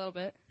 Yeah, a little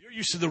bit. You're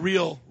used to the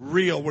reel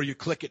where you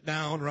click it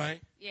down, right?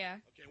 Yeah.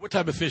 Okay. What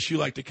type of fish you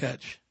like to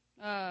catch?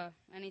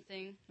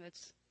 Anything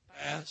that's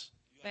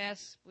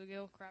Bass,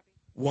 bluegill, crappie.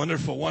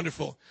 Wonderful,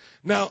 wonderful.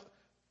 Now,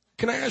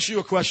 can I ask you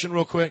a question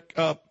real quick?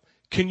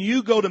 Can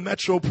you go to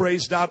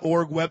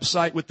metropraise.org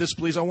website with this,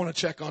 please? I want to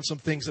check on some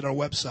things at our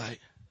website.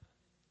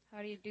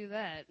 How do you do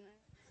that?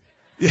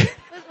 Yeah.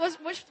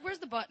 Where's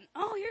the button?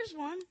 Oh, here's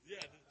one.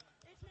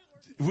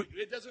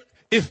 It doesn't.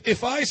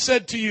 If I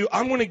said to you,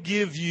 I'm going to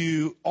give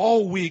you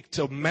all week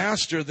to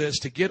master this,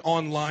 to get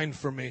online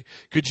for me,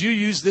 could you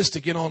use this to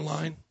get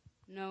online?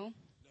 No.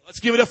 Let's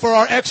give it up for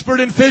our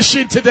expert in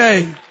fishing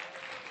today.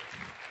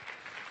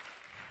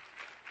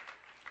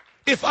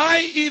 If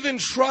I even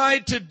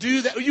tried to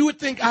do that, you would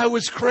think I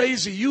was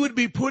crazy. You would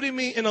be putting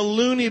me in a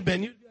loony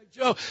bin. You'd be like,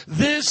 Joe,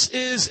 this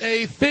is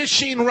a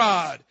fishing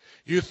rod.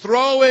 You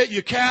throw it,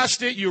 you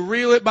cast it, you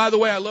reel it. By the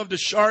way, I love to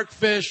shark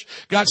fish.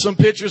 Got some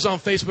pictures on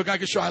Facebook I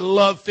can show. I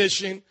love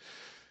fishing.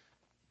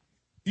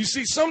 You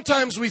see,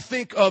 sometimes we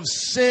think of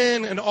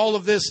sin and all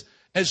of this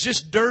as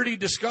just dirty,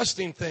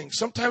 disgusting things.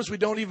 Sometimes we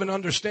don't even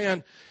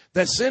understand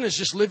that sin is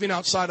just living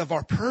outside of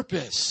our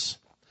purpose.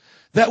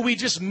 That we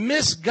just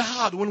miss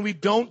God when we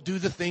don't do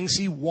the things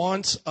He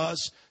wants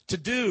us to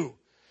do.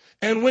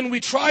 And when we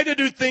try to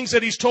do things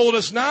that He's told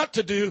us not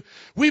to do,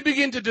 we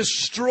begin to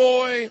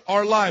destroy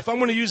our life. I'm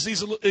going to use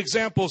these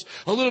examples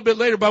a little bit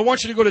later, but I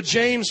want you to go to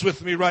James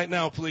with me right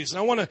now, please. And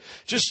I want to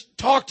just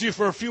talk to you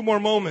for a few more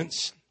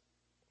moments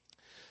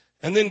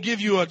and then give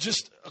you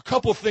just a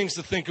couple things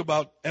to think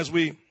about as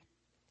we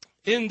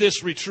end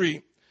this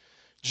retreat.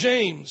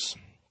 James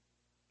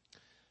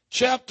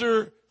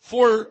chapter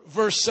 4,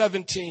 verse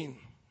 17.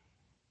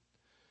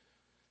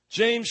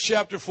 James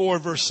chapter 4,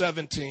 verse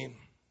 17.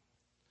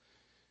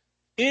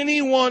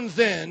 Anyone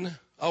then,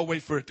 I'll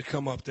wait for it to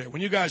come up there.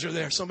 When you guys are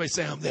there, somebody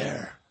say, I'm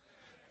there.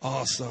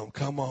 Awesome.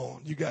 Come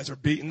on. You guys are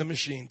beating the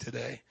machine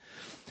today.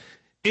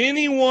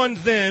 Anyone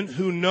then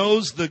who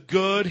knows the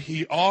good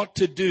he ought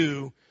to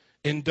do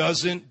and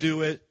doesn't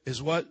do it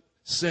is what?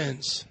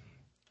 Sins.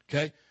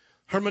 Okay?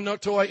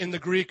 Hermenotoi in the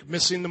Greek,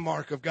 missing the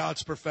mark of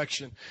God's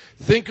perfection.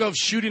 Think of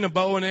shooting a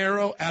bow and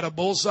arrow at a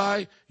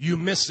bullseye. You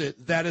miss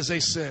it. That is a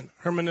sin.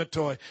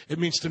 Hermenotoi. It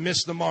means to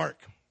miss the mark.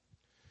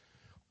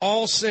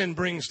 All sin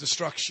brings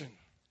destruction.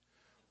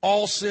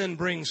 All sin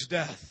brings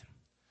death.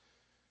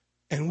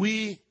 And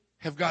we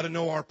have got to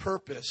know our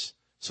purpose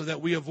so that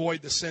we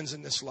avoid the sins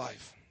in this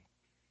life.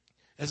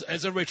 Is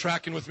everybody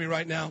tracking with me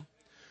right now?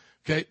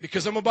 Okay,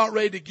 because I'm about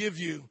ready to give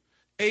you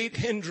 8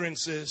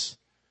 hindrances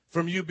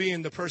from you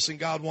being the person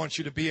God wants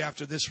you to be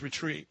after this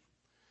retreat.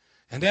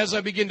 And as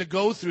I begin to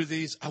go through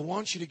these, I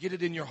want you to get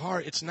it in your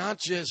heart. It's not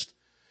just,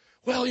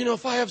 well,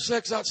 if I have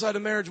sex outside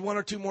of marriage 1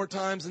 or 2 more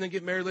times and then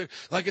get married later,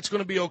 like it's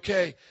going to be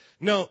okay.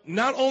 No,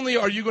 not only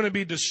are you going to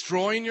be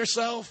destroying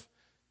yourself,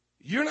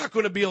 you're not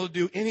going to be able to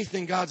do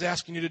anything God's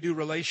asking you to do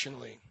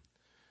relationally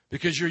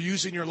because you're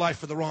using your life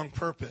for the wrong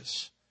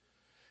purpose.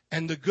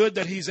 And the good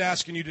that He's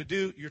asking you to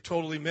do, you're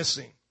totally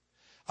missing.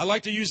 I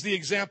like to use the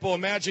example.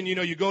 Imagine,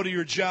 you go to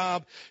your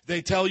job.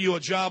 They tell you a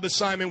job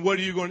assignment. What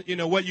are you going,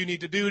 what you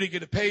need to do to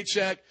get a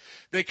paycheck.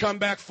 They come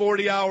back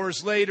 40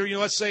 hours later.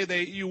 Let's say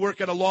you work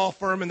at a law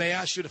firm and they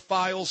ask you to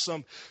file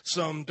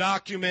some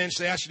documents.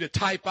 They ask you to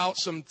type out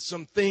some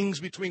things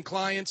between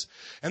clients.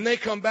 And they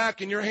come back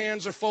and your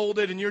hands are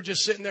folded and you're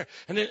just sitting there.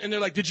 And they're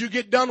like, did you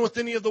get done with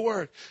any of the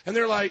work? And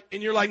you're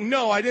like,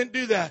 no, I didn't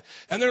do that.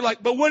 And they're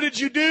like, but what did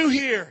you do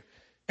here?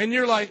 And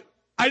you're like,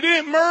 I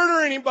didn't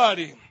murder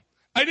anybody.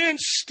 I didn't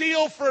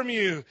steal from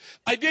you.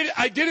 I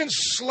didn't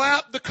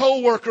slap the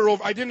coworker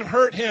over. I didn't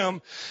hurt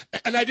him.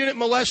 And I didn't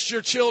molest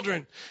your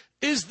children.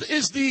 Is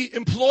the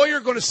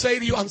employer going to say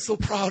to you, I'm so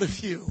proud of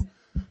you.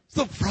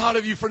 So proud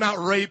of you for not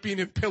raping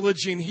and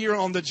pillaging here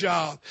on the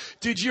job.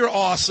 Dude, you're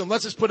awesome.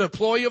 Let's just put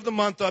Employee of the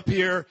Month up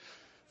here.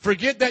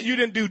 Forget that you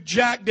didn't do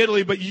jack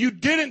diddly, but you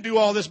didn't do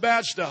all this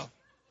bad stuff.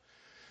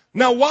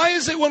 Now, why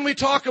is it when we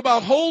talk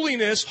about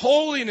holiness,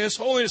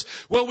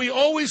 what we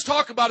always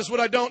talk about is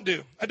what I don't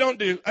do. I don't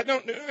do.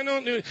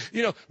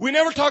 We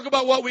never talk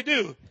about what we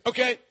do.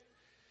 Okay?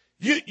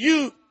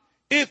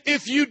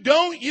 If you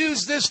don't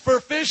use this for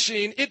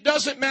fishing, it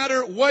doesn't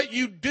matter what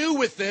you do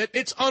with it.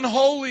 It's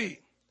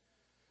unholy.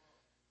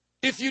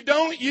 If you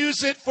don't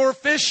use it for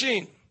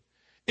fishing,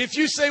 if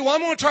you say, well,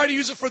 I'm going to try to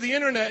use it for the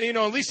internet,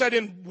 at least I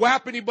didn't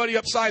whap anybody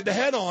upside the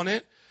head on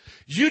it.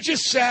 You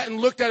just sat and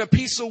looked at a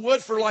piece of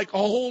wood for like a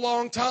whole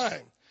long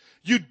time.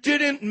 You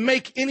didn't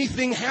make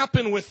anything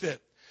happen with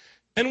it.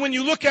 And when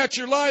you look at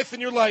your life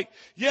and you're like,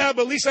 yeah,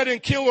 but at least I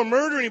didn't kill or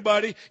murder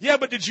anybody. Yeah,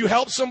 but did you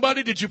help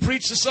somebody? Did you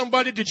preach to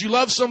somebody? Did you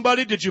love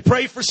somebody? Did you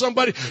pray for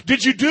somebody?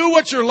 Did you do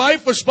what your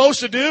life was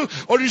supposed to do?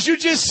 Or did you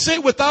just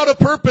sit without a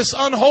purpose,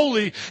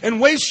 unholy, and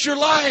waste your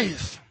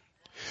life?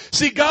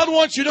 See, God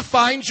wants you to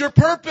find your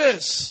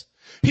purpose.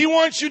 He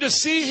wants you to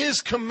see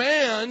His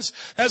commands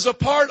as a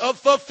part of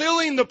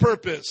fulfilling the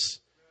purpose.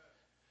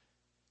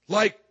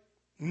 Like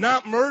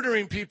not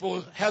murdering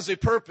people has a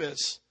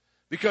purpose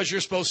because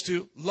you're supposed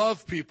to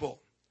love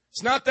people.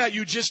 It's not that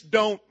you just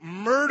don't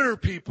murder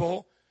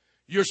people.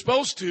 You're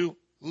supposed to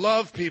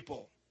Love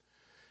people.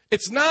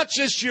 It's not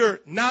just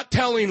you're not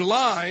telling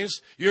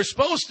lies. You're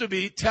supposed to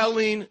be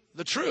telling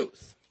the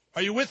truth.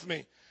 Are you with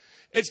me?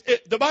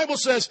 The Bible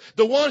says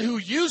the one who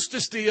used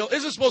to steal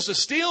isn't supposed to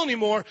steal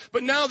anymore,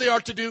 but now they are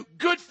to do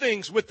good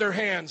things with their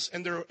hands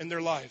and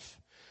their life.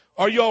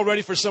 Are you all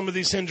ready for some of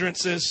these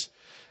hindrances?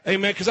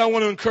 Amen. Because I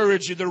want to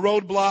encourage you. There are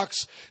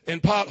roadblocks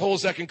and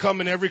potholes that can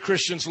come in every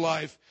Christian's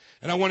life.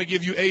 And I want to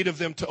give you 8 of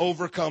them to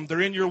overcome.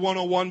 They're in your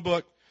 101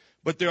 book,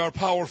 but they are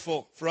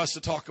powerful for us to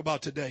talk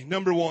about today.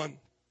 Number 1,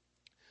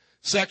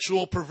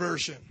 sexual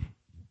perversion.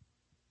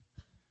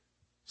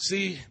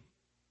 See,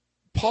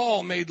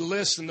 Paul made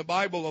lists in the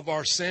Bible of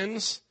our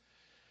sins,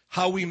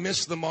 how we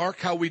miss the mark,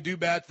 how we do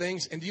bad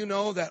things. And do you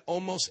know that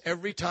almost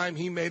every time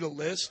he made a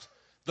list,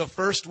 the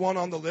first one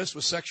on the list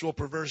was sexual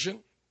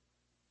perversion?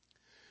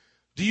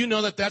 Do you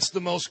know that that's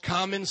the most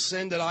common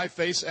sin that I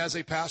face as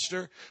a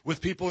pastor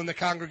with people in the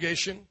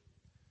congregation?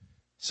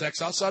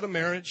 Sex outside of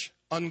marriage,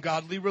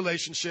 ungodly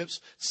relationships,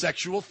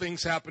 sexual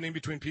things happening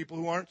between people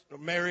who aren't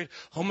married,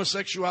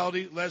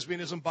 homosexuality,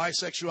 lesbianism,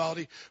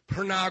 bisexuality,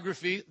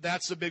 pornography,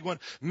 that's the big one.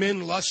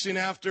 Men lusting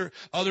after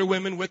other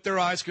women with their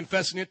eyes,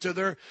 confessing it to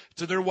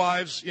their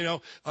wives,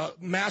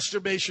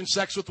 masturbation,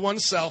 sex with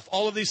oneself,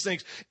 all of these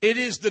things. It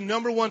is the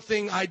number one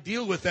thing I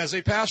deal with as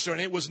a pastor, and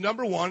it was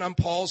number 1 on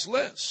Paul's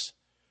list.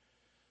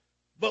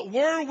 But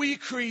were we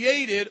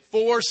created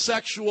for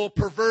sexual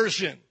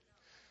perversion?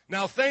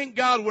 Now, thank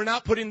God we're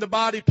not putting the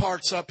body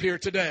parts up here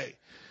today.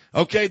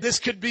 Okay, this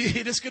could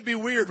be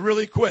weird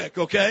really quick,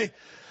 okay?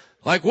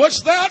 Like,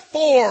 what's that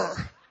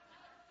for?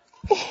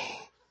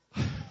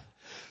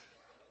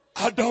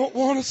 I don't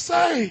want to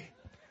say.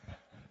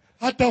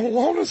 I don't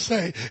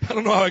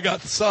know how I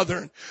got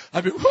Southern.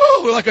 I'd be,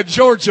 like a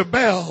Georgia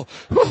Belle.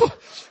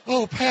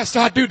 Oh, Pastor,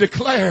 I do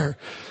declare,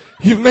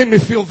 you've made me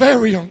feel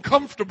very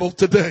uncomfortable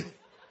today.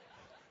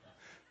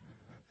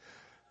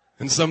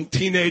 And some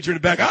teenager in the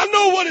back, I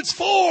know what it's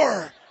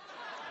for.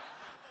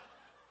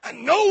 I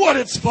know what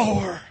it's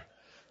for.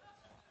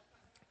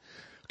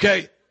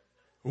 Okay,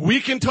 we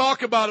can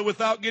talk about it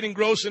without getting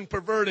gross and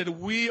perverted.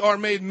 We are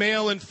made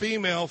male and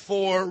female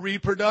for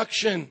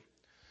reproduction.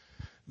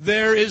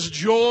 There is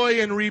joy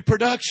in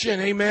reproduction,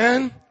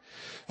 amen?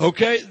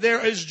 Okay,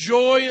 there is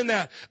joy in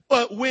that.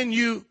 But when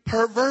you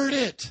pervert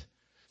it,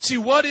 see,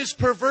 what is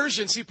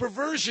perversion? See,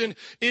 perversion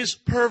is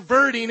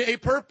perverting a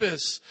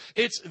purpose.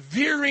 It's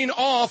veering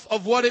off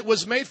of what it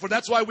was made for.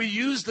 That's why we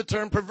use the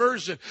term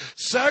perversion.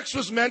 Sex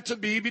was meant to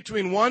be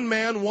between one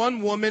man,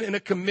 one woman in a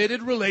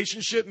committed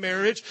relationship,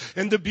 marriage.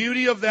 And the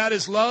beauty of that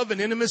is love and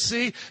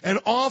intimacy,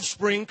 and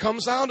offspring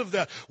comes out of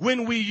that.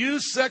 When we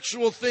use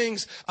sexual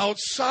things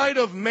outside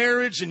of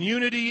marriage and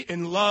unity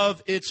and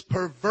love, it's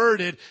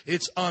perverted,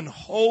 it's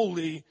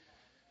unholy,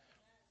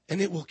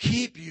 and it will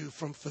keep you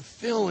from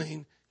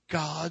fulfilling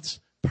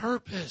God's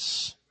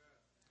purpose.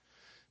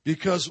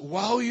 Because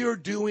while you're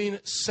doing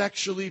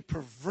sexually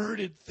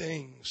perverted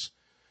things,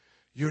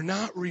 you're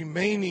not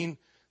remaining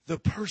the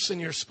person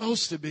you're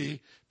supposed to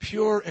be,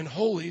 pure and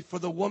holy, for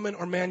the woman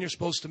or man you're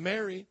supposed to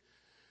marry.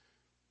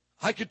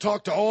 I could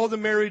talk to all the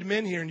married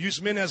men here and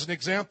use men as an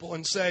example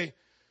and say,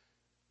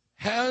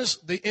 has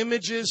the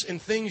images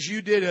and things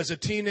you did as a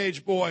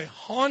teenage boy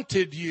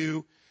haunted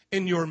you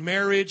in your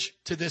marriage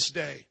to this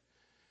day?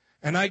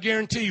 And I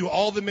guarantee you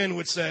all the men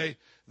would say,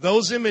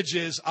 those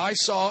images I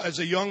saw as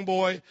a young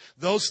boy,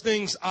 those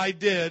things I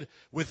did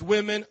with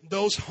women,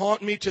 those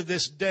haunt me to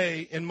this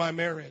day in my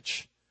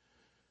marriage.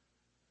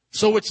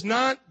 So it's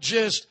not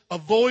just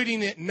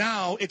avoiding it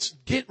now, it's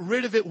get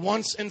rid of it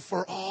once and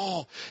for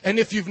all. And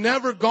if you've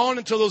never gone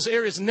into those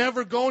areas,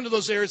 never go into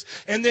those areas,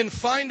 and then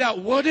find out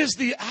what is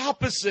the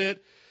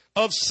opposite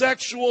of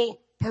sexual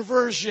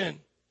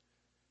perversion.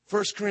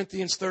 1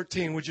 Corinthians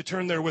 13, would you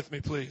turn there with me,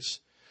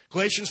 please?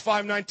 Galatians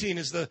 5:19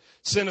 is the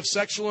sin of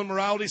sexual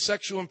immorality,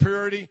 sexual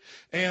impurity,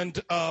 and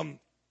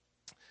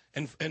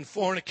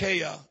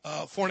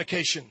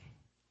fornication.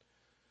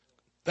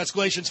 That's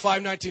Galatians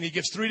 5:19. He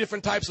gives 3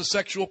 different types of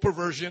sexual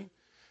perversion.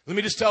 Let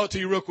me just tell it to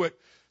you real quick.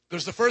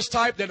 There's the first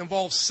type that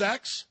involves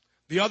sex.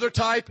 The other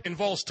type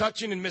involves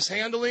touching and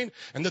mishandling.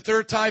 And the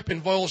third type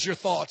involves your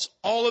thoughts.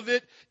 All of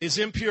it is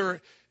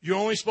impure. You're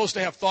only supposed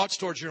to have thoughts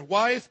towards your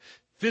wife,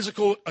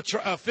 physical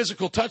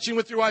touching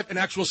with your wife, and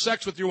actual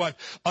sex with your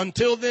wife.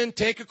 Until then,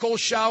 take a cold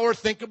shower,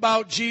 think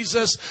about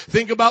Jesus,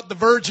 think about the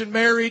Virgin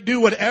Mary,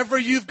 do whatever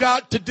you've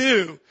got to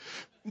do.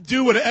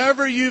 Do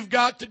whatever you've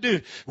got to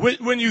do.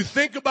 When you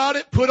think about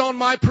it, put on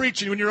my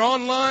preaching. When you're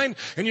online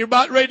and you're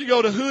about ready to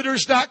go to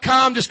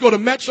Hooters.com, just go to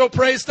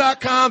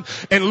MetroPraise.com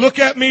and look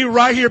at me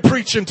right here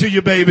preaching to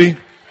you, baby.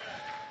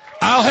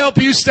 I'll help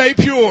you stay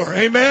pure.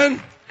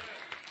 Amen.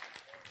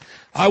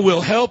 I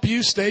will help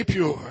you stay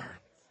pure.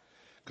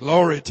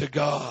 Glory to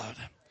God.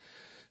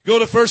 Go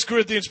to 1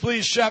 Corinthians,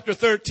 please, chapter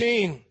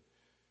 13.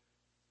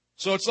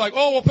 So it's like,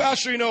 oh, well,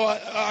 Pastor,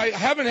 I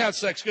haven't had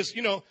sex because,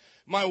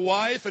 my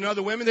wife and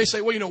other women, they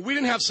say, well, we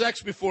didn't have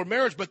sex before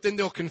marriage, but then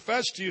they'll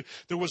confess to you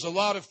there was a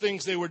lot of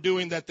things they were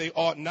doing that they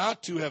ought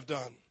not to have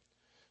done.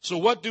 So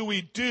what do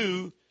we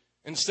do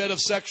instead of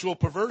sexual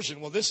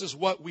perversion? Well, this is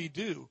what we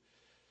do.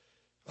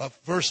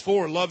 Verse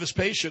 4, love is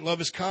patient, love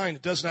is kind,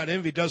 it does not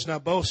envy, does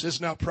not boast, is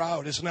not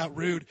proud, is not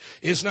rude,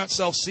 is not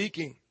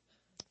self-seeking,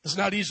 is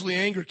not easily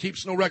angered,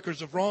 keeps no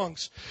records of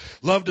wrongs.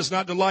 Love does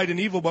not delight in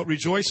evil, but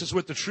rejoices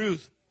with the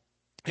truth.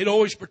 It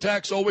always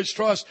protects, always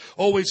trusts,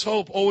 always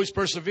hope, always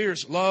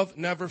perseveres. Love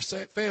never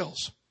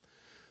fails.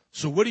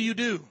 So what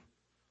do?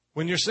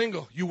 When you're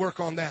single? You work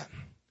on that.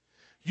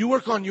 You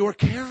work on your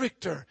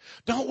character.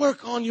 Don't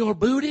work on your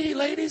booty,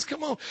 ladies.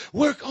 Come on.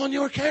 Work on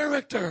your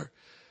character.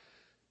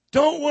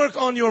 Don't work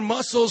on your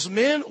muscles,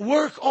 men.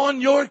 Work on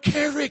your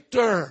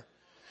character.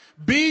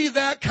 Be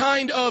that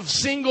kind of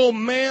single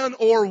man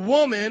or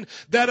woman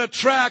that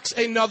attracts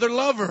another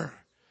lover.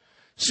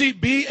 See,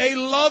 be a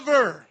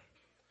lover.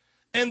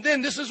 And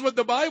then this is what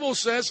the Bible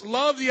says,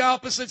 love the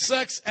opposite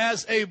sex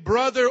as a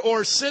brother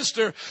or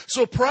sister.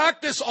 So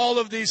practice all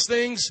of these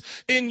things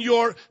in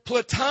your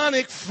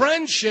platonic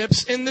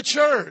friendships in the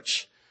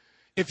church.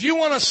 If you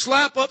want to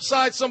slap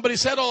upside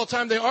somebody's head all the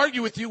time, they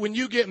argue with you, when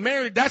you get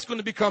married, that's going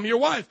to become your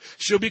wife.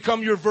 She'll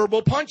become your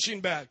verbal punching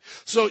bag.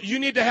 So you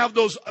need to have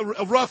those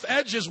rough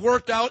edges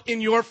worked out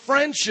in your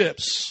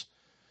friendships.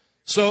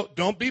 So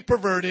don't be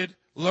perverted.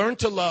 Learn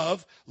to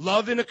love.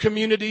 Love in a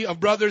community of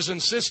brothers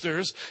and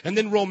sisters. And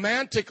then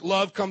romantic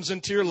love comes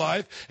into your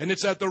life. And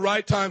it's at the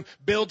right time.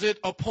 Build it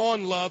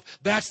upon love.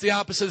 That's the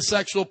opposite of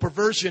sexual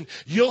perversion.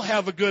 You'll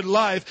have a good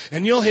life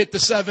and you'll hit the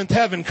seventh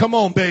heaven. Come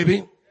on,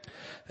 baby.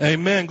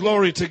 Amen.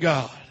 Glory to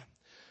God.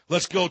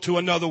 Let's go to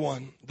another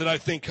one that I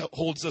think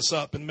holds us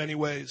up in many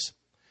ways.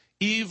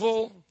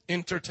 Evil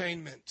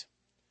entertainment.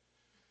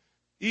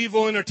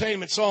 Evil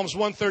entertainment. Psalms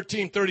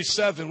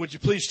 113:37. Would you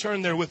please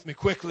turn there with me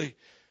quickly?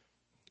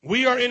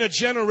 We are in a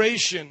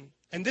generation,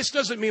 and this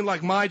doesn't mean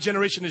like my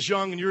generation is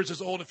young and yours is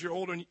old if you're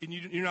older and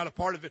you're not a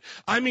part of it.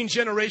 I mean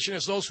generation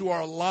as those who are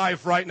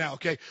alive right now,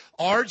 okay?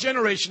 Our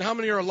generation, how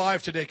many are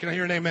alive today? Can I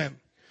hear an amen?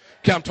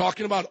 Okay, I'm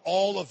talking about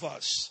all of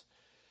us.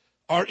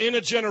 Are in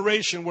a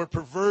generation where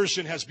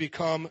perversion has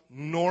become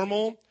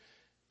normal,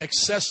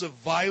 excessive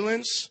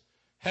violence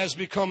has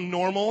become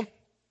normal,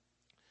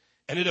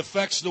 and it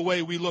affects the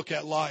way we look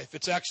at life.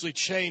 It's actually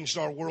changed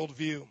our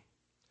worldview.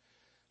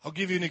 I'll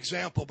give you an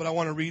example, but I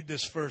want to read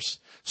this first.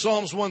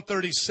 Psalms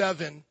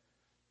 137,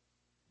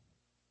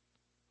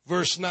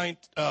 verse 9,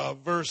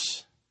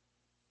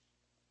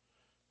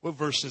 what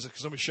verse is it?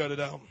 Because let me shut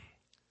it out.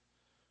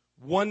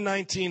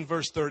 119,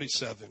 verse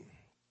 37.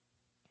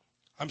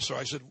 I'm sorry,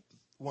 I said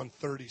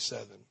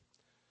 137.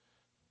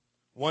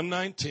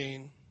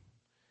 119,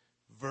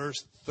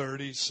 verse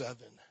 37.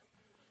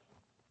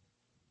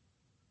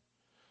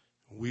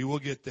 We will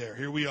get there.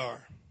 Here we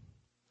are.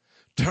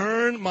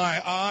 Turn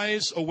my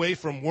eyes away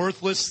from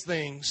worthless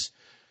things.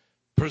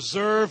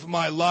 Preserve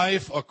my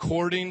life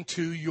according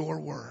to your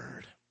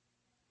word.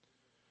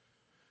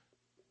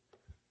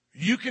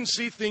 You can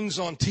see things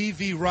on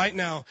TV right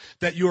now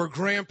that your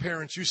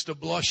grandparents used to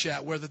blush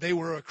at, whether they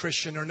were a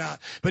Christian or not.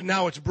 But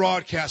now it's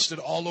broadcasted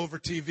all over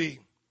TV.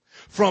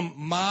 From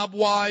Mob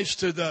Wives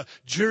to the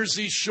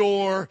Jersey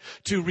Shore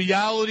to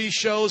reality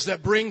shows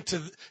that bring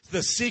to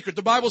the secret.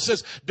 The Bible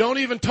says, don't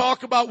even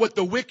talk about what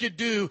the wicked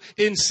do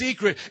in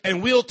secret,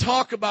 and we'll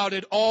talk about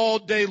it all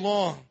day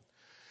long.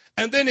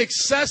 And then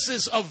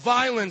excesses of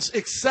violence,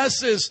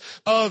 excesses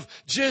of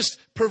just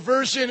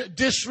perversion,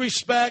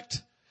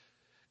 disrespect.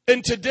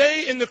 And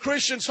today in the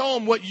Christian's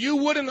home, what you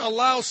wouldn't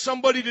allow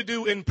somebody to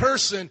do in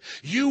person,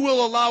 you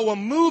will allow a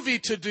movie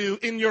to do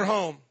in your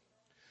home.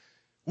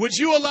 Would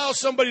you allow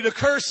somebody to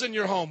curse in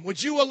your home?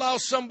 Would you allow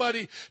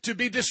somebody to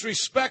be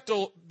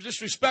disrespectful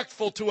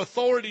to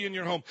authority in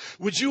your home?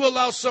 Would you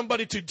allow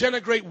somebody to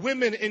denigrate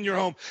women in your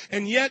home?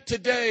 And yet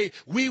today,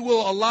 we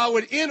will allow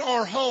it in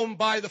our home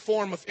by the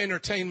form of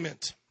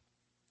entertainment.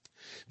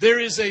 There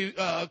is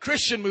a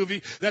Christian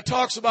movie that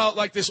talks about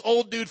like this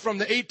old dude from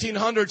the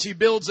 1800s. He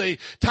builds a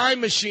time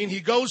machine.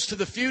 He goes to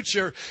the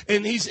future,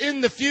 and he's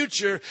in the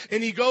future,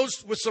 and he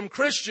goes with some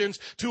Christians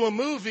to a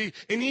movie,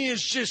 and he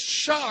is just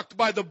shocked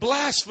by the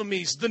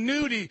blasphemies, the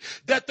nudity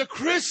that the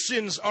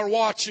Christians are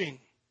watching.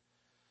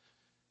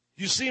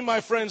 You see,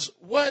 my friends,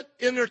 what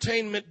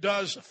entertainment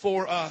does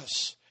for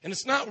us. And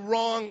it's not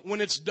wrong when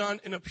it's done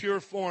in a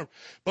pure form.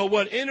 But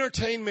what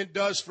entertainment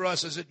does for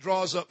us is it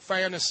draws up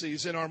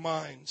fantasies in our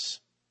minds.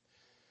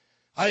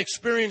 I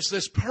experienced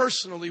this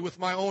personally with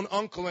my own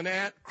uncle and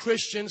aunt,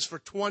 Christians for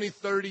 20,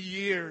 30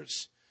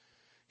 years.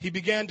 He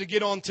began to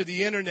get onto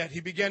the internet.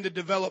 He began to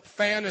develop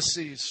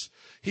fantasies.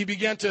 He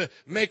began to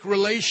make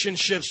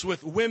relationships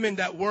with women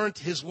that weren't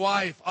his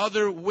wife,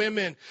 other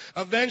women.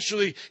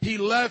 Eventually, he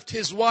left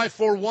his wife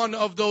for one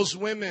of those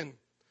women.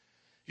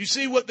 You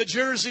see what the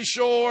Jersey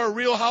Shore,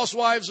 Real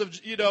Housewives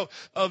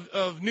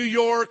of New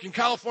York and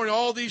California,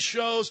 all these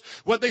shows,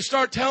 what they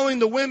start telling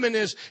the women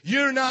is,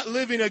 you're not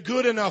living a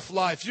good enough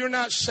life. You're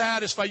not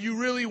satisfied. You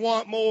really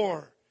want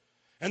more.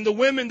 And the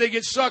women, they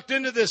get sucked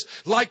into this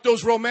like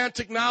those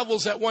romantic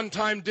novels at one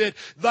time did.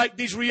 Like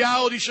these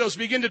reality shows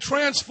begin to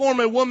transform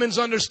a woman's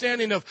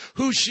understanding of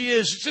who she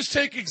is. Just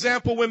take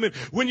example, women.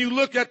 When you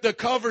look at the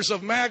covers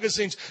of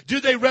magazines, do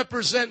they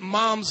represent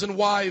moms and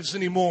wives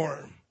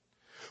anymore?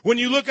 When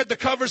you look at the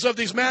covers of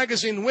these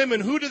magazine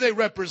women, who do they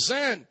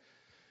represent?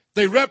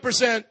 They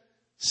represent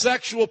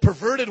sexual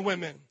perverted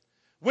women.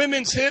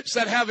 Women's hips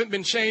that haven't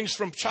been changed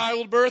from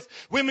childbirth.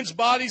 Women's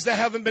bodies that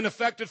haven't been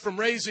affected from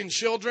raising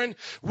children.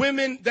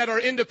 Women that are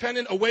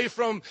independent away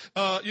from,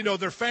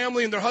 their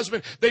family and their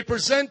husband. They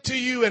present to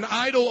you an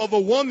idol of a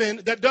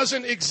woman that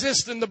doesn't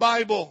exist in the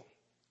Bible.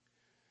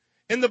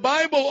 In the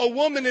Bible, a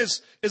woman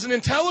is an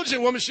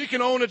intelligent woman. She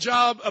can own a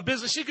job, a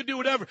business. She could do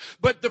whatever.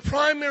 But the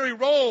primary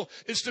role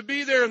is to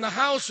be there in the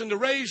house and to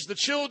raise the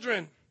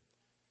children.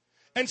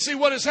 And see,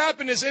 what has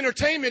happened is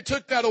entertainment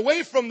took that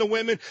away from the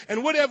women.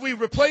 And what have we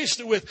replaced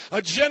it with?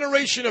 A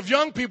generation of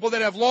young people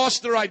that have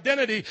lost their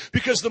identity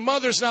because the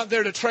mother's not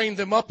there to train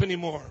them up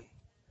anymore.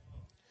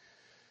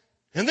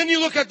 And then you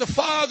look at the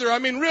father. I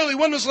mean, really,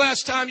 when was the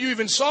last time you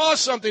even saw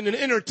something in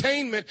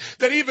entertainment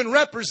that even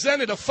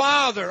represented a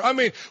father? I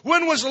mean,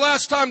 when was the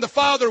last time the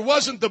father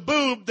wasn't the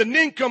boob, the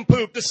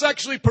nincompoop, the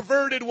sexually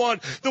perverted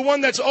one, the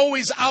one that's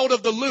always out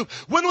of the loop?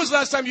 When was the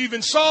last time you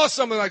even saw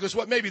something like this?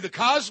 What, maybe the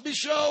Cosby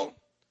Show?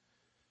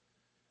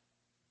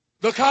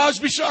 The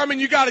Cosby Show, I mean,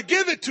 you got to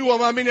give it to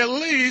him. I mean, at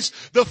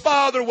least the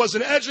father was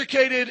an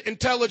educated,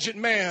 intelligent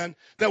man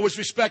that was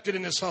respected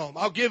in his home.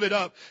 I'll give it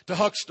up to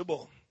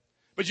Huxtable.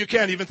 But you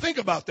can't even think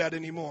about that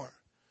anymore.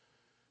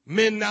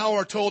 Men now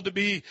are told to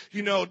be,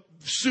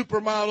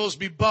 supermodels,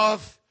 be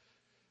buff,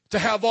 to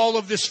have all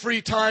of this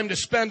free time to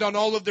spend on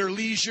all of their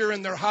leisure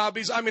and their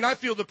hobbies. I mean, I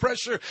feel the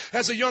pressure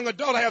as a young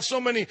adult. I have so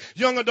many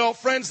young adult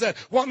friends that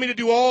want me to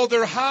do all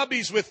their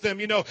hobbies with them,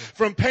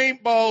 from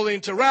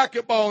paintballing to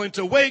racquetballing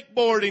to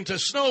wakeboarding to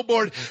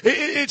snowboard.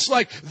 It's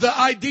like the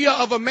idea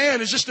of a man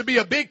is just to be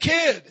a big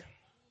kid.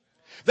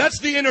 That's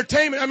the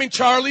entertainment. I mean,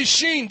 Charlie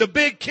Sheen, the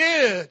big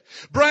kid.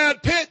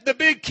 Brad Pitt, the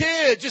big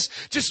kid.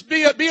 Just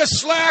be a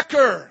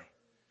slacker.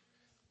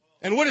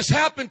 And what has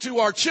happened to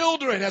our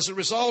children as a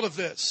result of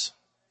this?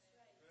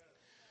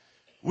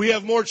 We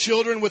have more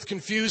children with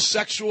confused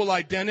sexual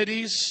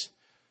identities.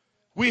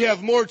 We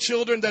have more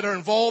children that are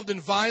involved in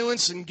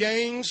violence and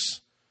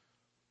gangs.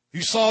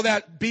 You saw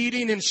that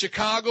beating in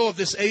Chicago of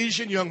this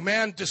Asian young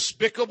man,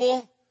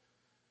 despicable.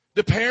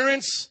 The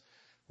parents,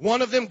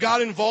 one of them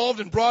got involved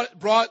and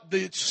brought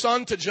the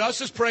son to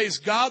justice. Praise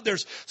God,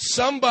 there's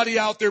somebody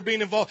out there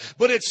being involved.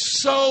 But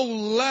it's so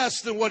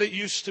less than what it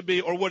used to be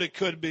or what it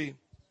could be.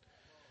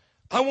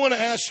 I want to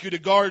ask you to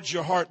guard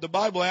your heart. The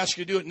Bible asks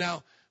you to do it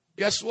now.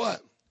 Guess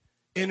what?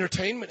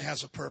 Entertainment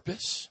has a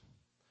purpose.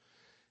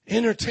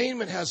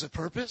 Entertainment has a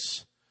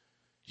purpose.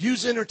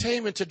 Use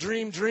entertainment to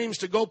dream dreams,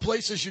 to go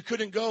places you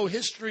couldn't go.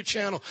 History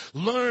Channel.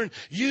 Learn.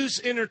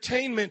 Use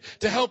entertainment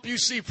to help you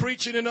see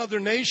preaching in other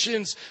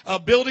nations,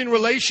 building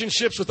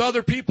relationships with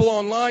other people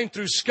online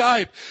through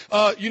Skype,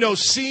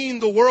 seeing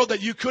the world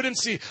that you couldn't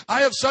see.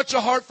 I have such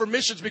a heart for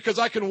missions because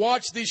I can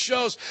watch these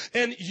shows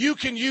and you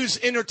can use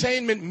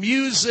entertainment,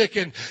 music,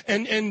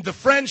 and the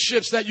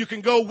friendships that you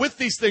can go with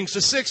these things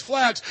to Six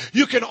Flags.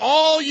 You can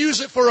all use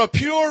it for a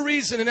pure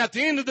reason. And at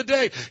the end of the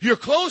day, you're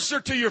closer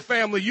to your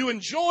family. You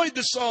enjoyed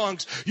the songs.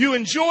 You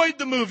enjoyed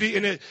the movie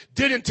and it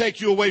didn't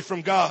take you away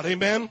from God.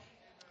 Amen.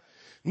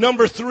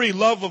 Number 3,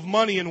 love of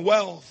money and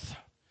wealth.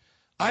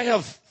 I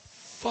have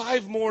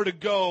 5 more to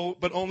go,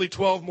 but only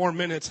 12 more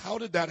minutes. How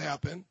did that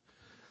happen?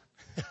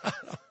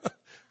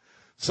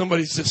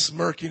 Somebody's just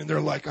smirking and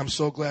they're like, I'm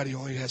so glad he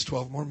only has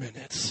 12 more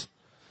minutes.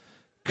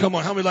 Come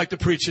on. How many like to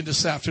preach in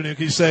this afternoon?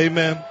 Can you say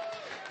amen?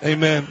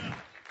 Amen.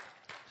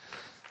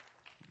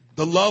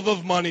 The love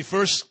of money.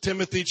 1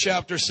 Timothy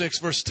chapter 6,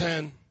 verse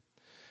 10.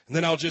 And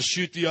then I'll just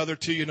shoot the other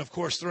to you. And, of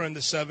course, throw in the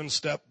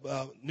 7-step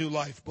New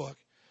Life book.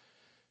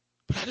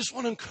 But I just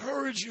want to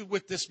encourage you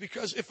with this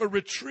because if a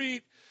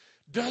retreat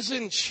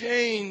doesn't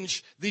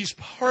change these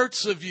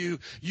parts of you,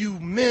 you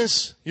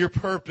miss your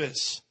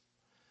purpose.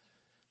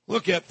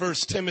 Look at 1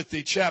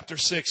 Timothy chapter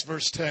 6,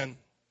 verse 10.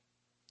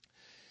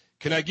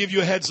 Can I give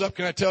you a heads up?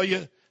 Can I tell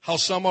you how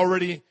some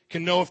already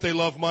can know if they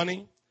love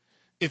money?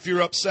 If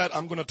you're upset,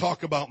 I'm going to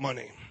talk about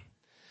money.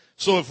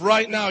 So if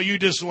right now you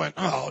just went,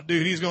 oh,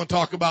 dude, he's going to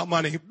talk about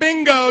money.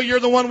 Bingo, you're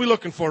the one we're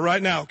looking for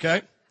right now,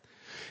 okay?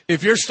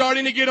 If you're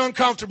starting to get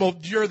uncomfortable,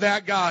 you're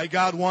that guy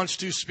God wants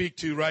to speak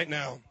to right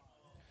now.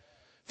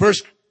 1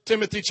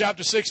 Timothy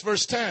chapter 6,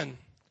 verse 10.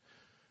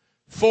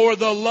 For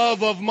the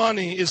love of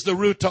money is the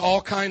root to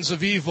all kinds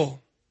of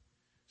evil.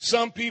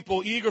 Some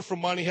people eager for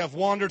money have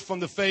wandered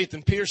from the faith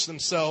and pierced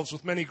themselves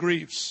with many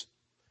griefs.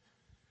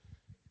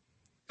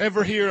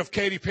 Ever hear of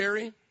Katy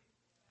Perry?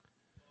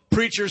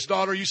 Preacher's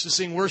daughter used to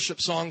sing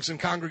worship songs in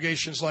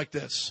congregations like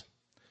this.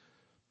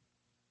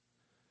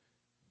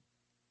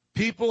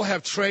 People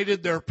have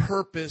traded their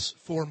purpose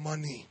for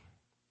money.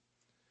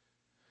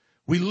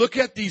 We look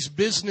at these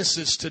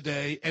businesses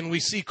today and we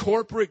see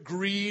corporate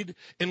greed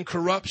and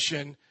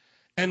corruption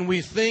and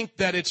we think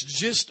that it's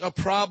just a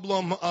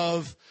problem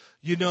of,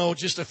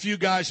 just a few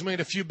guys who made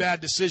a few bad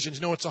decisions.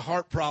 No, it's a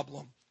heart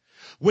problem.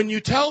 When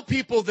you tell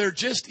people they're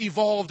just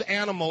evolved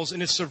animals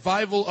and it's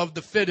survival of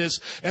the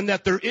fittest and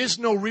that there is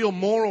no real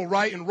moral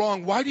right and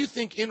wrong, why do you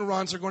think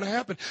Enrons are going to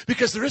happen?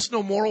 Because there is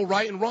no moral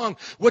right and wrong.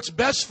 What's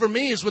best for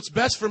me is what's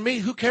best for me.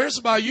 Who cares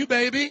about you,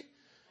 baby?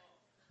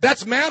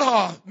 That's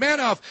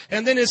Madoff.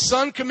 And then his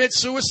son commits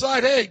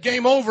suicide. Hey,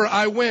 game over.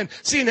 I win.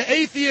 See, in the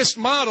atheist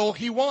model,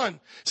 he won.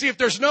 See, if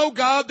there's no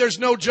God, there's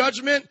no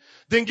judgment,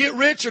 then get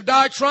rich or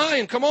die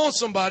trying. Come on,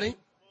 somebody.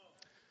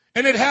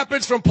 And it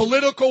happens from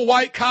political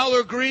white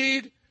collar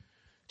greed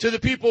to the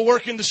people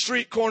working the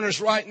street corners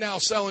right now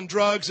selling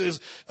drugs,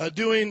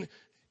 doing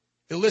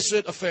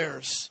illicit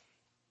affairs.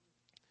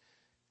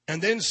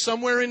 And then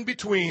somewhere in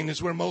between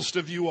is where most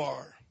of you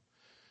are.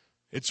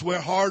 It's where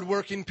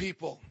hardworking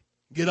people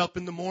get up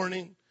in the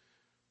morning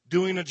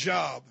doing a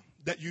job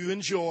that you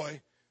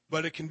enjoy,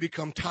 but it can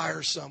become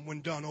tiresome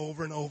when done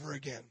over and over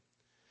again.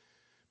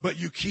 But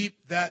you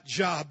keep that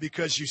job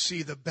because you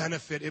see the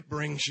benefit it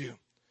brings you.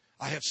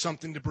 I have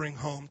something to bring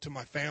home to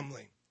my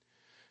family.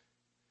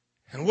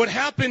 And what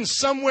happens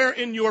somewhere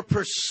in your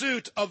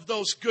pursuit of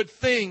those good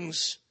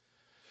things,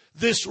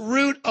 this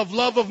root of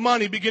love of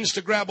money begins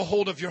to grab a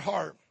hold of your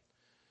heart.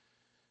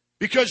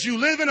 Because you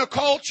live in a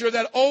culture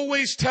that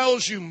always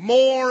tells you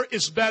more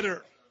is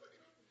better.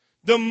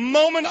 The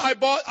moment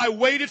I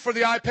waited for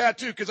the iPad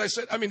 2 because I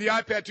said, the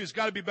iPad 2 has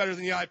got to be better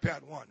than the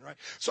iPad 1, right?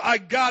 So I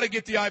got to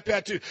get the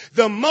iPad 2.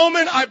 The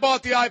moment I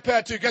bought the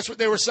iPad 2, guess what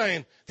they were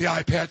saying? The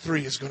iPad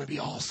 3 is going to be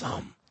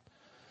awesome.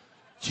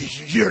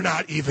 You're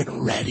not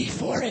even ready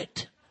for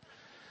it.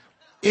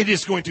 It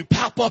is going to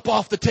pop up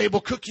off the table,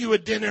 cook you a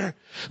dinner,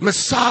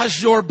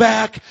 massage your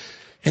back,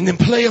 and then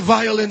play a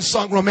violin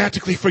song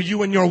romantically for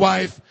you and your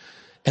wife,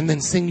 and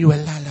then sing you a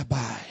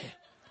lullaby.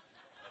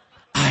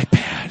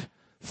 iPad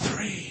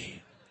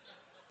 3.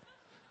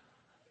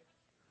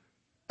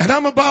 And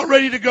I'm about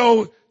ready to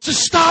go,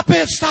 just stop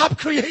it. Stop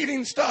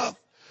creating stuff.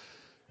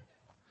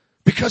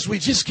 Because we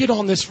just get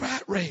on this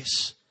rat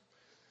race.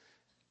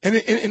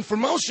 And for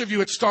most of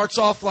you, it starts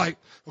off like,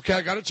 okay,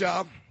 I got a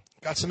job,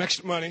 got some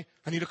extra money,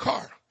 I need a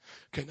car.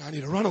 Okay, now I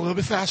need to run a little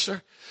bit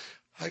faster.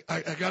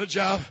 I got a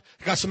job,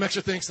 I got some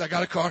extra things, I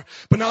got a car,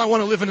 but now I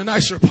want to live in a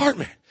nicer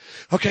apartment.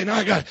 Okay, now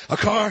I got a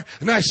car,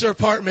 a nicer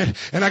apartment,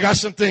 and I got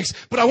some things,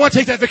 but I want to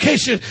take that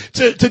vacation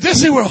to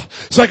Disney World.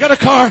 So I got a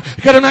car,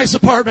 I got a nice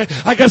apartment,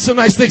 I got some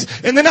nice things,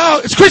 and then now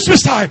it's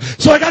Christmas time,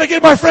 so I got to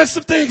get my friends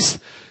some things.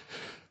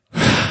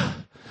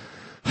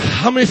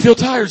 How many feel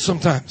tired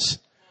sometimes?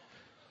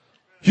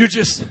 You're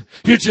just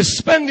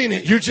spending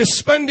it. You're just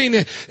spending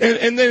it.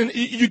 And then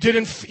you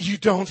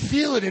don't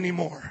feel it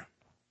anymore.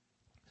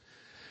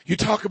 You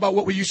talk about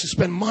what we used to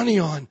spend money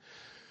on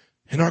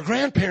in our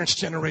grandparents'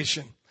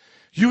 generation.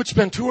 You would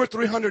spend $200 or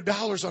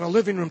 $300 on a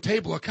living room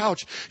table, a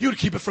couch. You would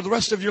keep it for the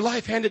rest of your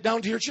life, hand it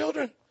down to your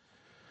children.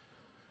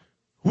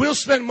 We'll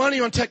spend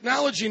money on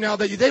technology now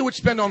that they would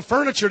spend on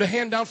furniture to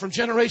hand down from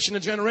generation to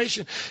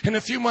generation. And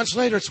a few months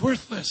later, it's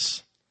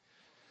worthless.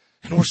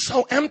 And we're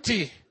so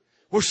empty.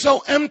 We're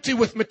so empty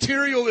with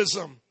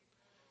materialism.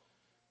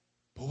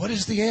 But what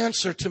is the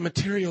answer to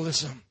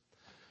materialism?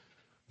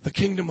 The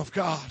kingdom of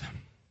God.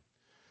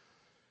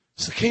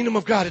 It's the kingdom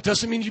of God. It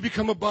doesn't mean you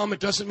become a bum. It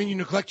doesn't mean you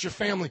neglect your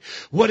family.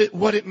 What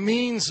it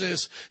means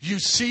is you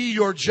see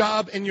your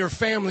job and your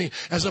family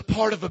as a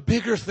part of a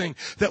bigger thing.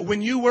 That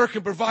when you work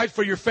and provide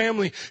for your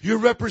family, you're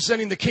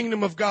representing the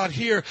kingdom of God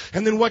here.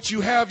 And then what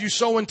you have, you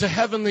sow into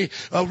heavenly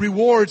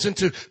rewards,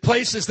 into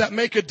places that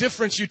make a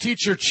difference. You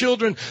teach your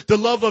children the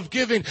love of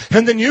giving.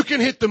 And then you can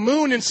hit the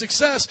moon in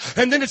success.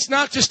 And then it's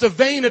not just a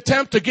vain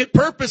attempt to get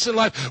purpose in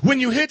life.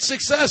 When you hit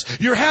success,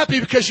 you're happy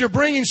because you're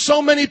bringing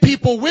so many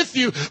people with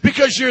you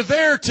because you're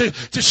there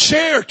to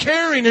share.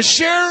 Caring is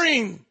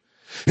sharing.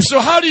 And so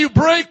how do you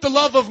break the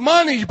love of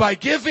money? By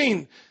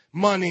giving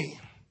money.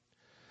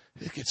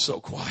 It gets so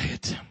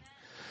quiet.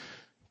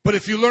 But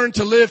if you learn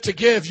to live to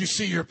give, you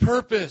see your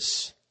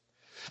purpose.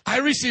 I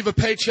receive a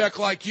paycheck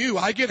like you.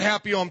 I get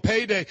happy on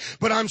payday,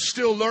 but I'm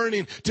still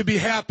learning to be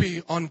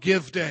happy on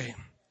give day.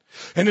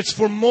 And it's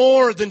for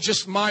more than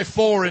just my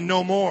 4 and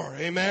no more.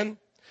 Amen?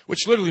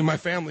 Which literally my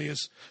family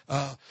is,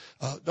 I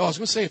was going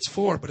to say it's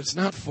 4, but it's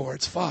not 4,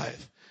 it's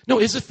 5. No,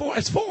 is it 4?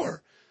 It's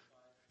 4.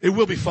 It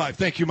will be 5.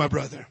 Thank you, my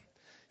brother.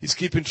 He's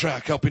keeping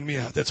track, helping me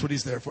out. That's what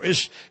he's there for.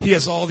 He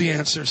has all the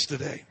answers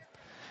today.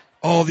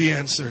 All the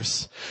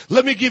answers.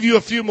 Let me give you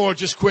a few more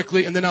just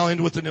quickly, and then I'll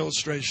end with an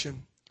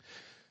illustration.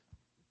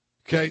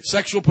 Okay,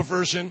 sexual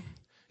perversion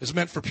is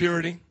meant for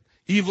purity.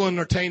 Evil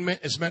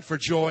entertainment is meant for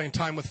joy and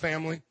time with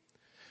family.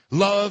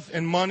 Love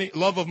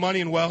of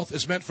money and wealth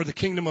is meant for the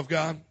kingdom of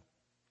God.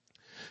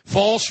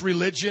 False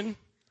religion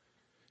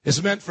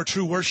is meant for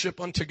true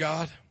worship unto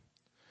God.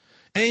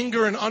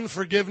 Anger and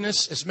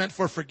unforgiveness is meant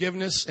for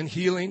forgiveness and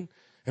healing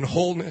and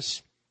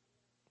wholeness.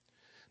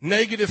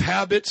 Negative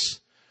habits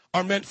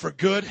are meant for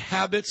good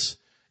habits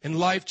and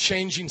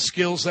life-changing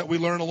skills that we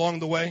learn along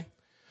the way.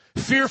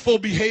 Fearful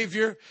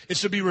behavior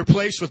is to be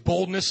replaced with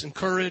boldness and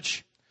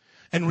courage.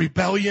 And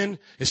rebellion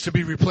is to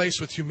be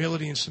replaced with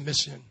humility and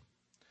submission.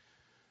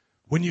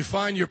 When you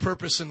find your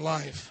purpose in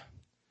life,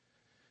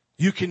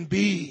 you can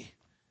be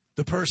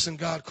the person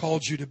God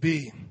called you to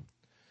be.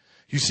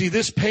 You see,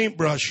 this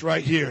paintbrush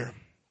right here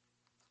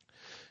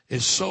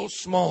is so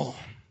small,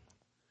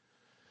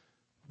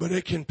 but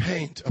it can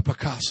paint a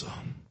Picasso.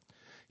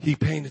 He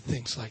painted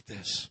things like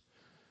this.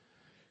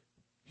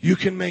 You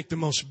can make the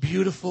most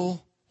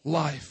beautiful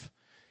life,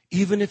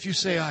 even if you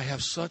say, I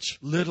have such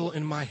little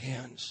in my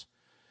hands,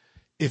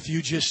 if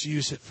you just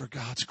use it for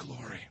God's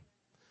glory.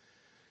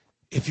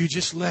 If you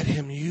just let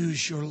Him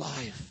use your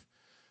life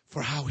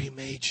for how He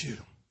made you.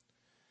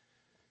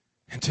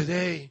 And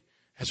today,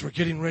 as we're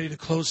getting ready to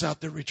close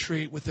out the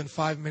retreat within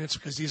 5 minutes,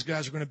 because these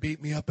guys are going to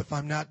beat me up if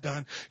I'm not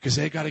done, because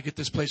they got to get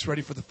this place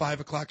ready for the 5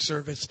 o'clock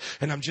service.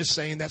 And I'm just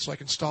saying that so I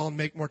can stall and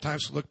make more time.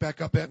 So look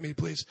back up at me,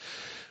 please.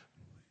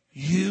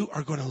 You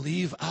are going to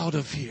leave out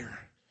of here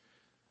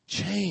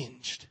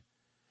changed.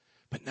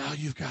 But now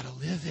you've got to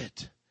live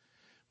it.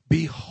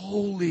 Be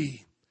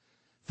holy,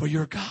 for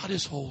your God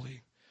is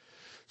holy.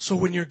 So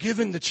when you're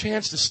given the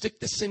chance to stick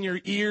this in your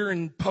ear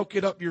and poke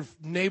it up your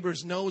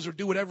neighbor's nose or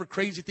do whatever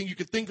crazy thing you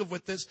could think of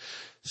with this,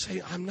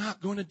 say, I'm not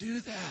going to do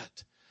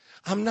that.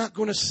 I'm not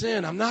going to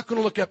sin. I'm not going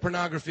to look at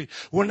pornography.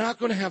 We're not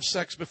going to have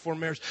sex before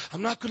marriage.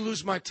 I'm not going to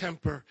lose my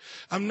temper.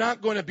 I'm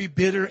not going to be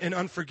bitter and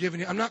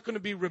unforgiving. I'm not going to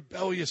be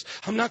rebellious.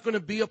 I'm not going to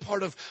be a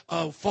part of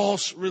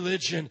false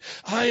religion.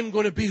 I am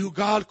going to be who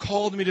God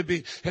called me to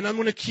be. And I'm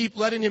going to keep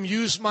letting Him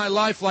use my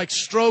life like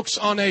strokes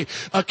on a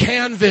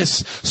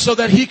canvas so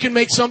that He can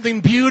make something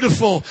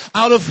beautiful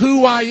out of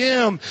who I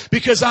am,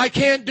 because I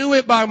can't do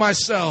it by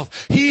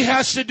myself. He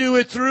has to do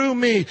it through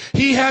me.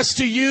 He has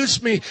to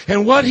use me.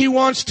 And what He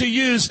wants to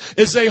use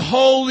is a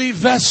holy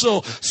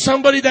vessel,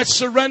 somebody that's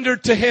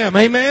surrendered to Him.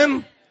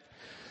 Amen?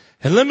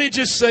 And let me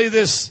just say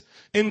this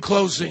in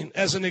closing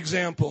as an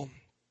example.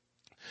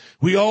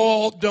 We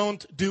all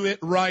don't do it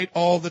right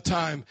all the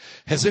time.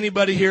 Has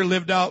anybody here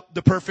lived out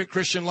the perfect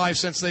Christian life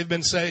since they've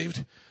been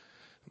saved?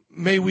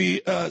 May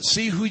we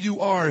see who you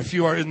are if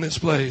you are in this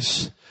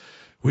place.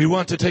 We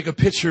want to take a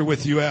picture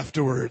with you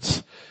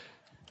afterwards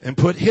and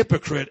put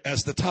hypocrite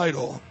as the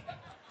title.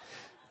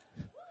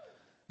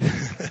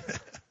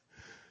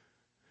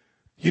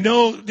 You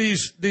know,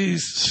 these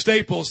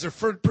staples, they're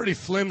pretty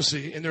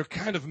flimsy, and they're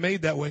kind of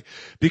made that way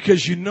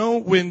because you know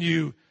when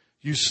you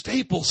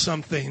staple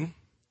something,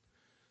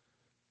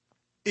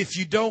 if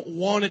you don't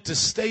want it to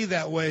stay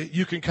that way,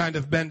 you can kind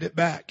of bend it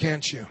back,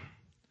 can't you?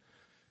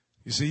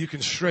 You see, you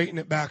can straighten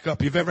it back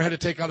up. You've ever had to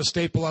take out a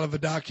staple out of a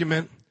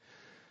document?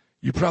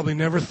 You probably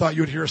never thought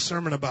you would hear a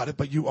sermon about it,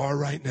 but you are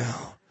right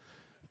now.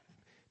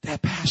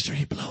 That pastor,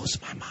 he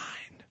blows my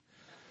mind.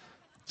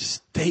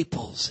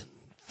 Staples and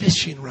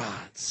fishing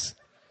rods.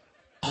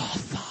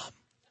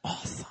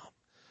 Awesome.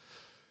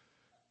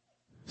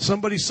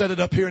 Somebody said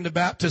it up here in the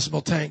baptismal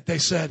tank. They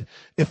said,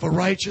 if a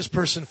righteous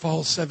person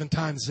falls 7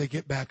 times, they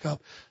get back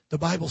up. The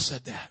Bible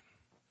said that.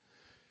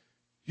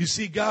 You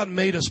see, God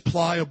made us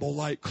pliable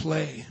like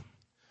clay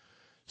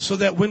so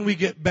that when we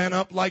get bent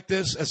up like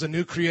this as a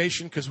new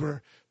creation, because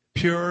we're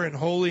pure and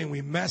holy and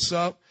we mess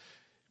up,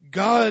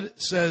 God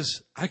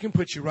says, I can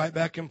put you right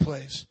back in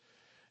place.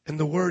 And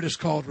the word is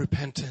called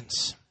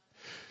repentance.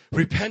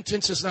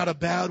 Repentance is not a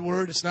bad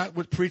word. It's not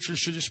what preachers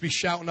should just be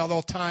shouting out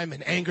all the time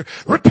in anger.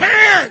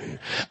 Repent!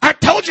 I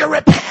told you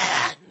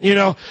repent! You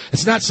know,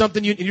 it's not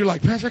something you're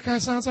like, Pastor, that kind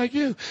of sounds like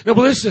you. No,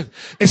 but listen,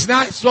 it's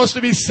not supposed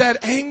to be said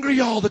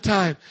angry all the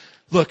time.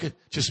 Look,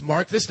 just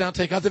mark this down.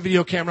 Take out the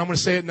video camera. I'm going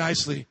to say it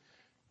nicely.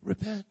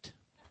 Repent.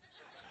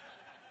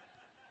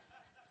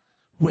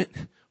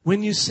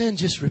 When you sin,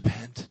 just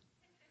repent.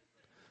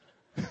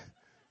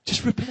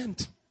 Just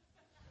repent.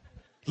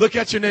 Look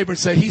at your neighbor and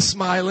say, he's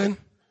smiling.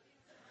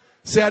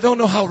 Say, I don't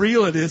know how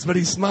real it is, but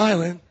he's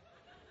smiling.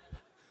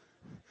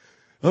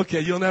 Okay,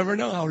 you'll never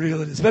know how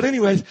real it is. But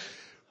anyways,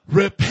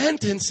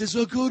 repentance is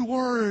a good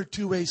word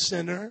to a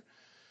sinner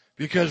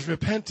because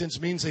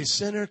repentance means a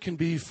sinner can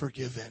be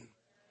forgiven.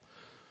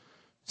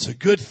 It's a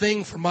good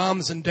thing for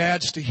moms and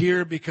dads to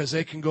hear because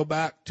they can go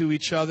back to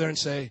each other and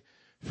say,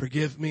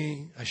 forgive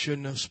me, I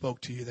shouldn't have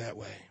spoke to you that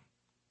way.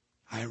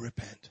 I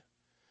repent.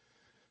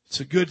 It's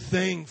a good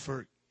thing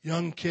for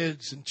young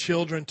kids and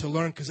children to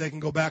learn because they can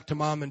go back to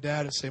mom and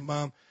dad and say,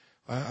 Mom,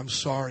 I'm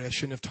sorry. I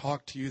shouldn't have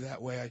talked to you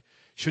that way. I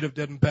should have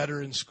done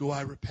better in school.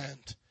 I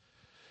repent.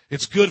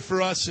 It's good for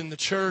us in the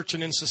church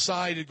and in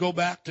society to go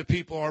back to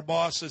people, our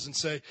bosses, and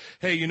say,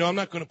 hey, I'm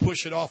not going to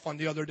push it off on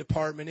the other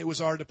department. It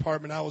was our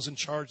department. I was in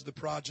charge of the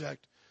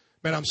project.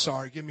 Man, I'm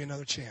sorry. Give me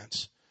another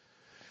chance.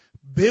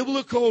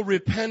 Biblical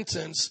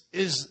repentance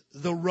is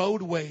the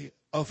roadway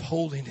of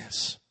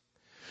holiness.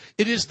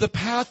 It is the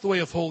pathway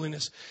of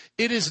holiness.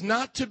 It is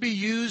not to be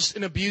used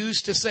and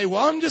abused to say,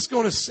 well, I'm just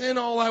going to sin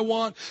all I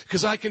want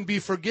because I can be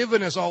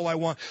forgiven as all I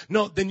want.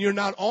 No, then you're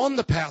not on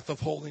the path of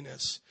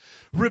holiness.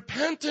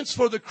 Repentance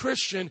for the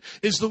Christian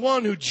is the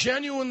one who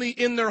genuinely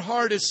in their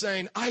heart is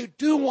saying, I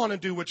do want to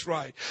do what's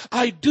right.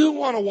 I do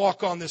want to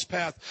walk on this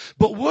path.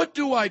 But what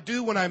do I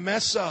do when I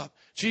mess up?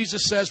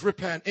 Jesus says,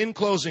 repent. In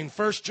closing,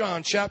 1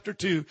 John chapter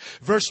 2,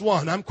 verse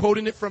 1. I'm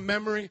quoting it from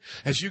memory.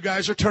 As you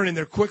guys are turning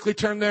there, quickly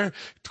turn there.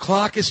 The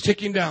clock is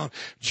ticking down.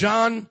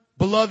 John,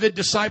 beloved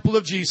disciple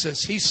of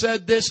Jesus, he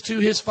said this to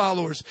his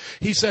followers.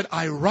 He said,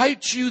 I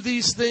write you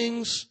these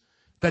things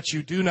that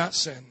you do not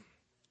sin.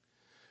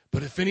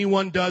 But if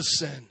anyone does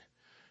sin,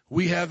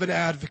 we have an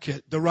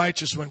advocate, the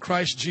righteous one,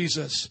 Christ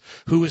Jesus,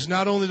 who is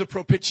not only the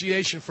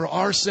propitiation for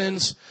our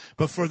sins,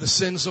 but for the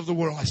sins of the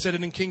world. I said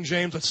it in King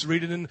James. Let's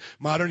read it in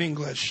modern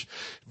English.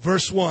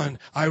 Verse 1,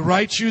 I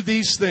write you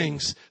these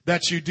things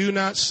that you do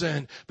not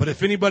sin. But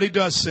if anybody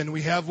does sin,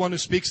 we have one who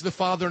speaks to the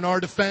Father in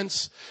our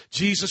defense,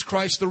 Jesus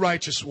Christ, the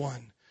righteous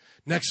one.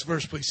 Next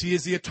verse, please. He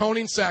is the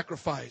atoning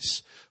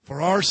sacrifice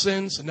for our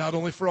sins, and not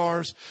only for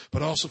ours,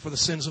 but also for the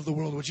sins of the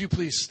world. Would you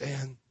please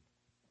stand?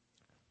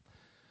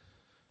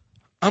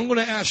 I'm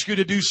going to ask you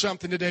to do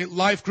something today.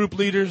 Life group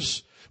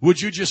leaders, would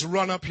you just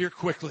run up here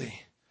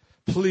quickly?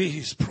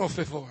 Please, por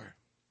favor.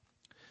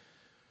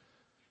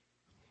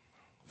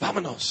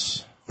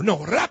 Vámonos. No,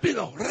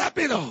 rápido,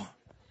 rápido.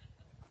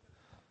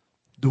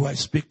 Do I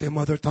speak the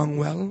mother tongue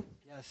well?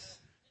 Yes.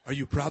 Are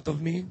you proud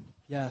of me?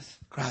 Yes.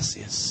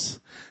 Gracias.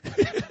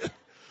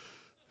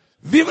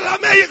 Viva la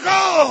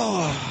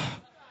Mexico!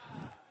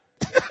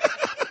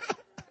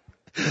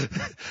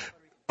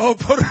 Oh,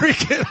 Puerto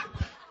Rican.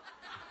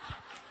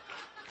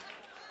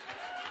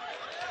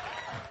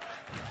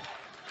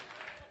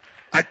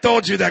 I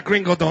told you that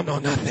gringo don't know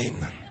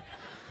nothing.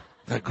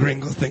 That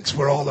gringo thinks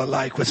we're all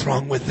alike. What's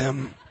wrong with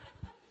them?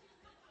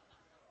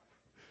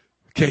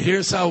 Okay,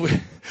 here's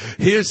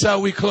how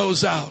we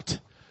close out.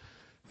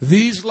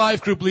 These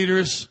life group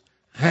leaders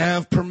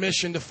have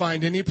permission to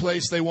find any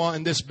place they want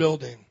in this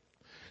building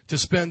to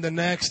spend the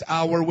next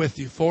hour with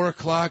you. 4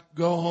 o'clock,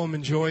 go home,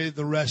 enjoy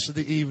the rest of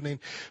the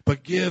evening.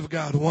 But give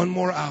God one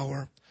more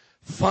hour.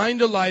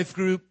 Find a life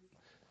group,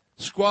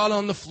 squat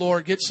on the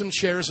floor, get some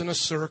chairs in a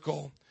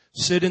circle.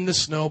 Sit in the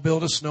snow,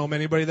 build a snowman.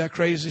 Anybody that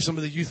crazy? Some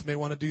of the youth may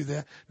want to do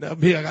that. Now,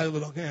 me, I got a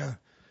little,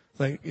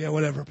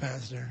 whatever,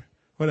 pastor.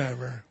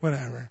 Whatever.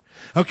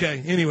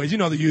 Okay, anyways,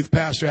 the youth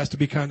pastor has to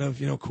be kind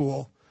of,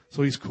 cool.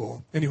 So he's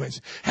cool.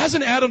 Anyways,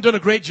 hasn't Adam done a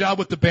great job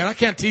with the band? I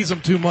can't tease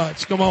him too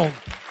much. Come on.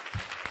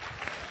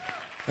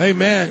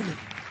 Amen.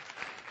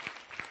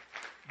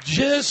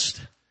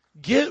 Just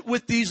get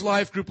with these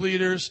life group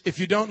leaders. If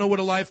you don't know what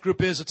a life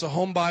group is, it's a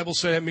home Bible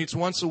study. It meets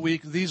once a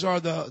week. These are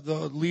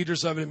the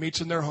leaders of it. It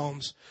meets in their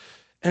homes.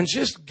 And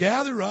just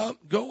gather up,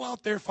 go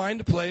out there, find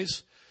a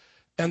place,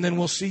 and then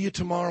we'll see you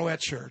tomorrow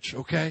at church,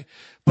 okay?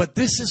 But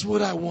this is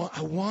what I want.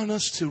 I want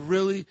us to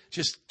really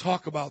just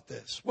talk about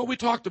this. What we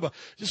talked about.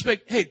 Just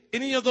hey,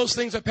 any of those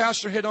things that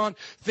Pastor hit on,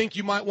 think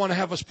you might want to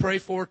have us pray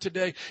for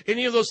today?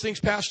 Any of those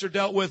things Pastor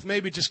dealt with,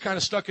 maybe just kind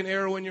of stuck an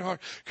arrow in your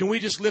heart? Can we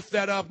just lift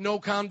that up? No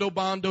condo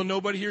bondo.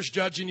 Nobody here's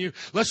judging you.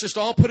 Let's just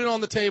all put it on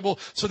the table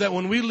so that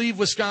when we leave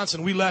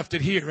Wisconsin, we left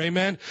it here.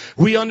 Amen?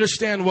 We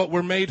understand what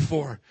we're made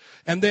for.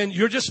 And then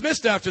you're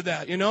dismissed after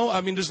that,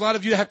 there's a lot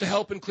of you that have to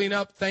help and clean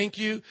up. Thank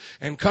you.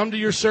 And come to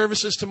your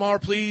services tomorrow,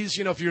 please.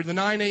 If you're the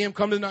 9 a.m.,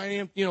 come to the 9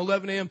 a.m.,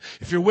 11 a.m.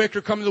 If you're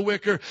Wicker, come to the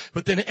Wicker.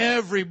 But then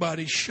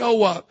everybody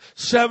show up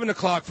 7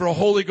 o'clock for a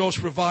Holy Ghost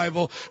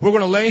revival. We're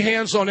going to lay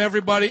hands on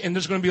everybody, and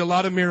there's going to be a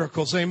lot of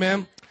miracles.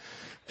 Amen?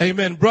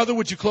 Amen. Brother,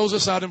 would you close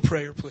us out in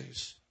prayer,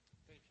 please?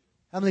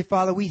 Heavenly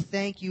Father, we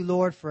thank you,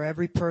 Lord, for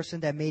every person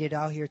that made it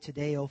out here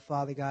today, oh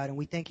Father God. And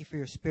we thank you for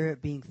your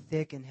Spirit being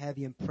thick and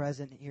heavy and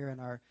present here in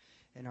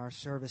our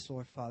service,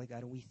 Lord Father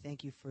God. And we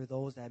thank you for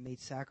those that made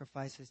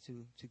sacrifices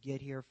to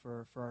get here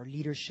for our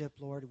leadership,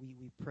 Lord.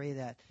 We pray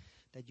that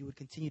you would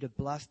continue to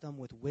bless them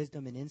with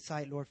wisdom and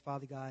insight, Lord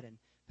Father God, and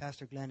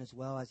Pastor Glenn as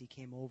well as he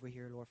came over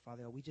here, Lord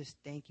Father God. We just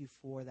thank you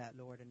for that,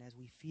 Lord. And as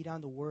we feed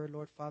on the word,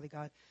 Lord Father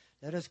God,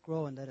 let us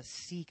grow and let us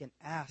seek and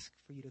ask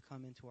for you to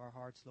come into our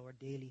hearts, Lord,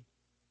 daily.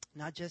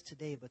 Not just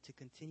today, but to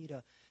continue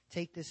to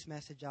take this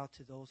message out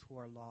to those who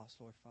are lost,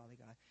 Lord Father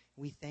God.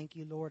 We thank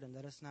you, Lord, and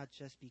let us not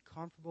just be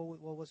comfortable with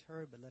what was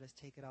heard, but let us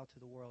take it out to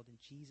the world. In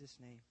Jesus'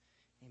 name,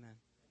 amen.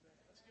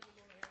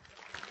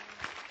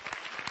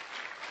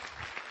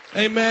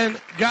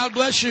 Amen. God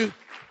bless you.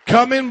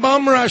 Come in,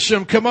 bum rush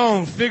them. Come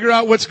on, figure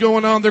out what's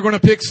going on. They're going to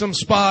pick some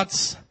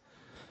spots.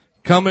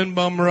 Come in,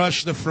 bum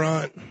rush the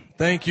front.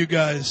 Thank you,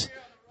 guys.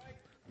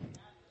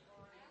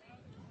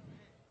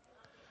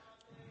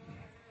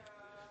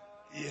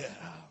 Yeah.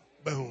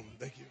 Boom.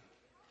 Thank you.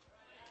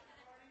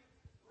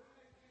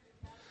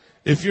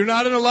 If you're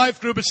not in a life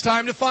group, it's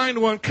time to find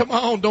one. Come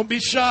on, don't be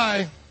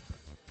shy.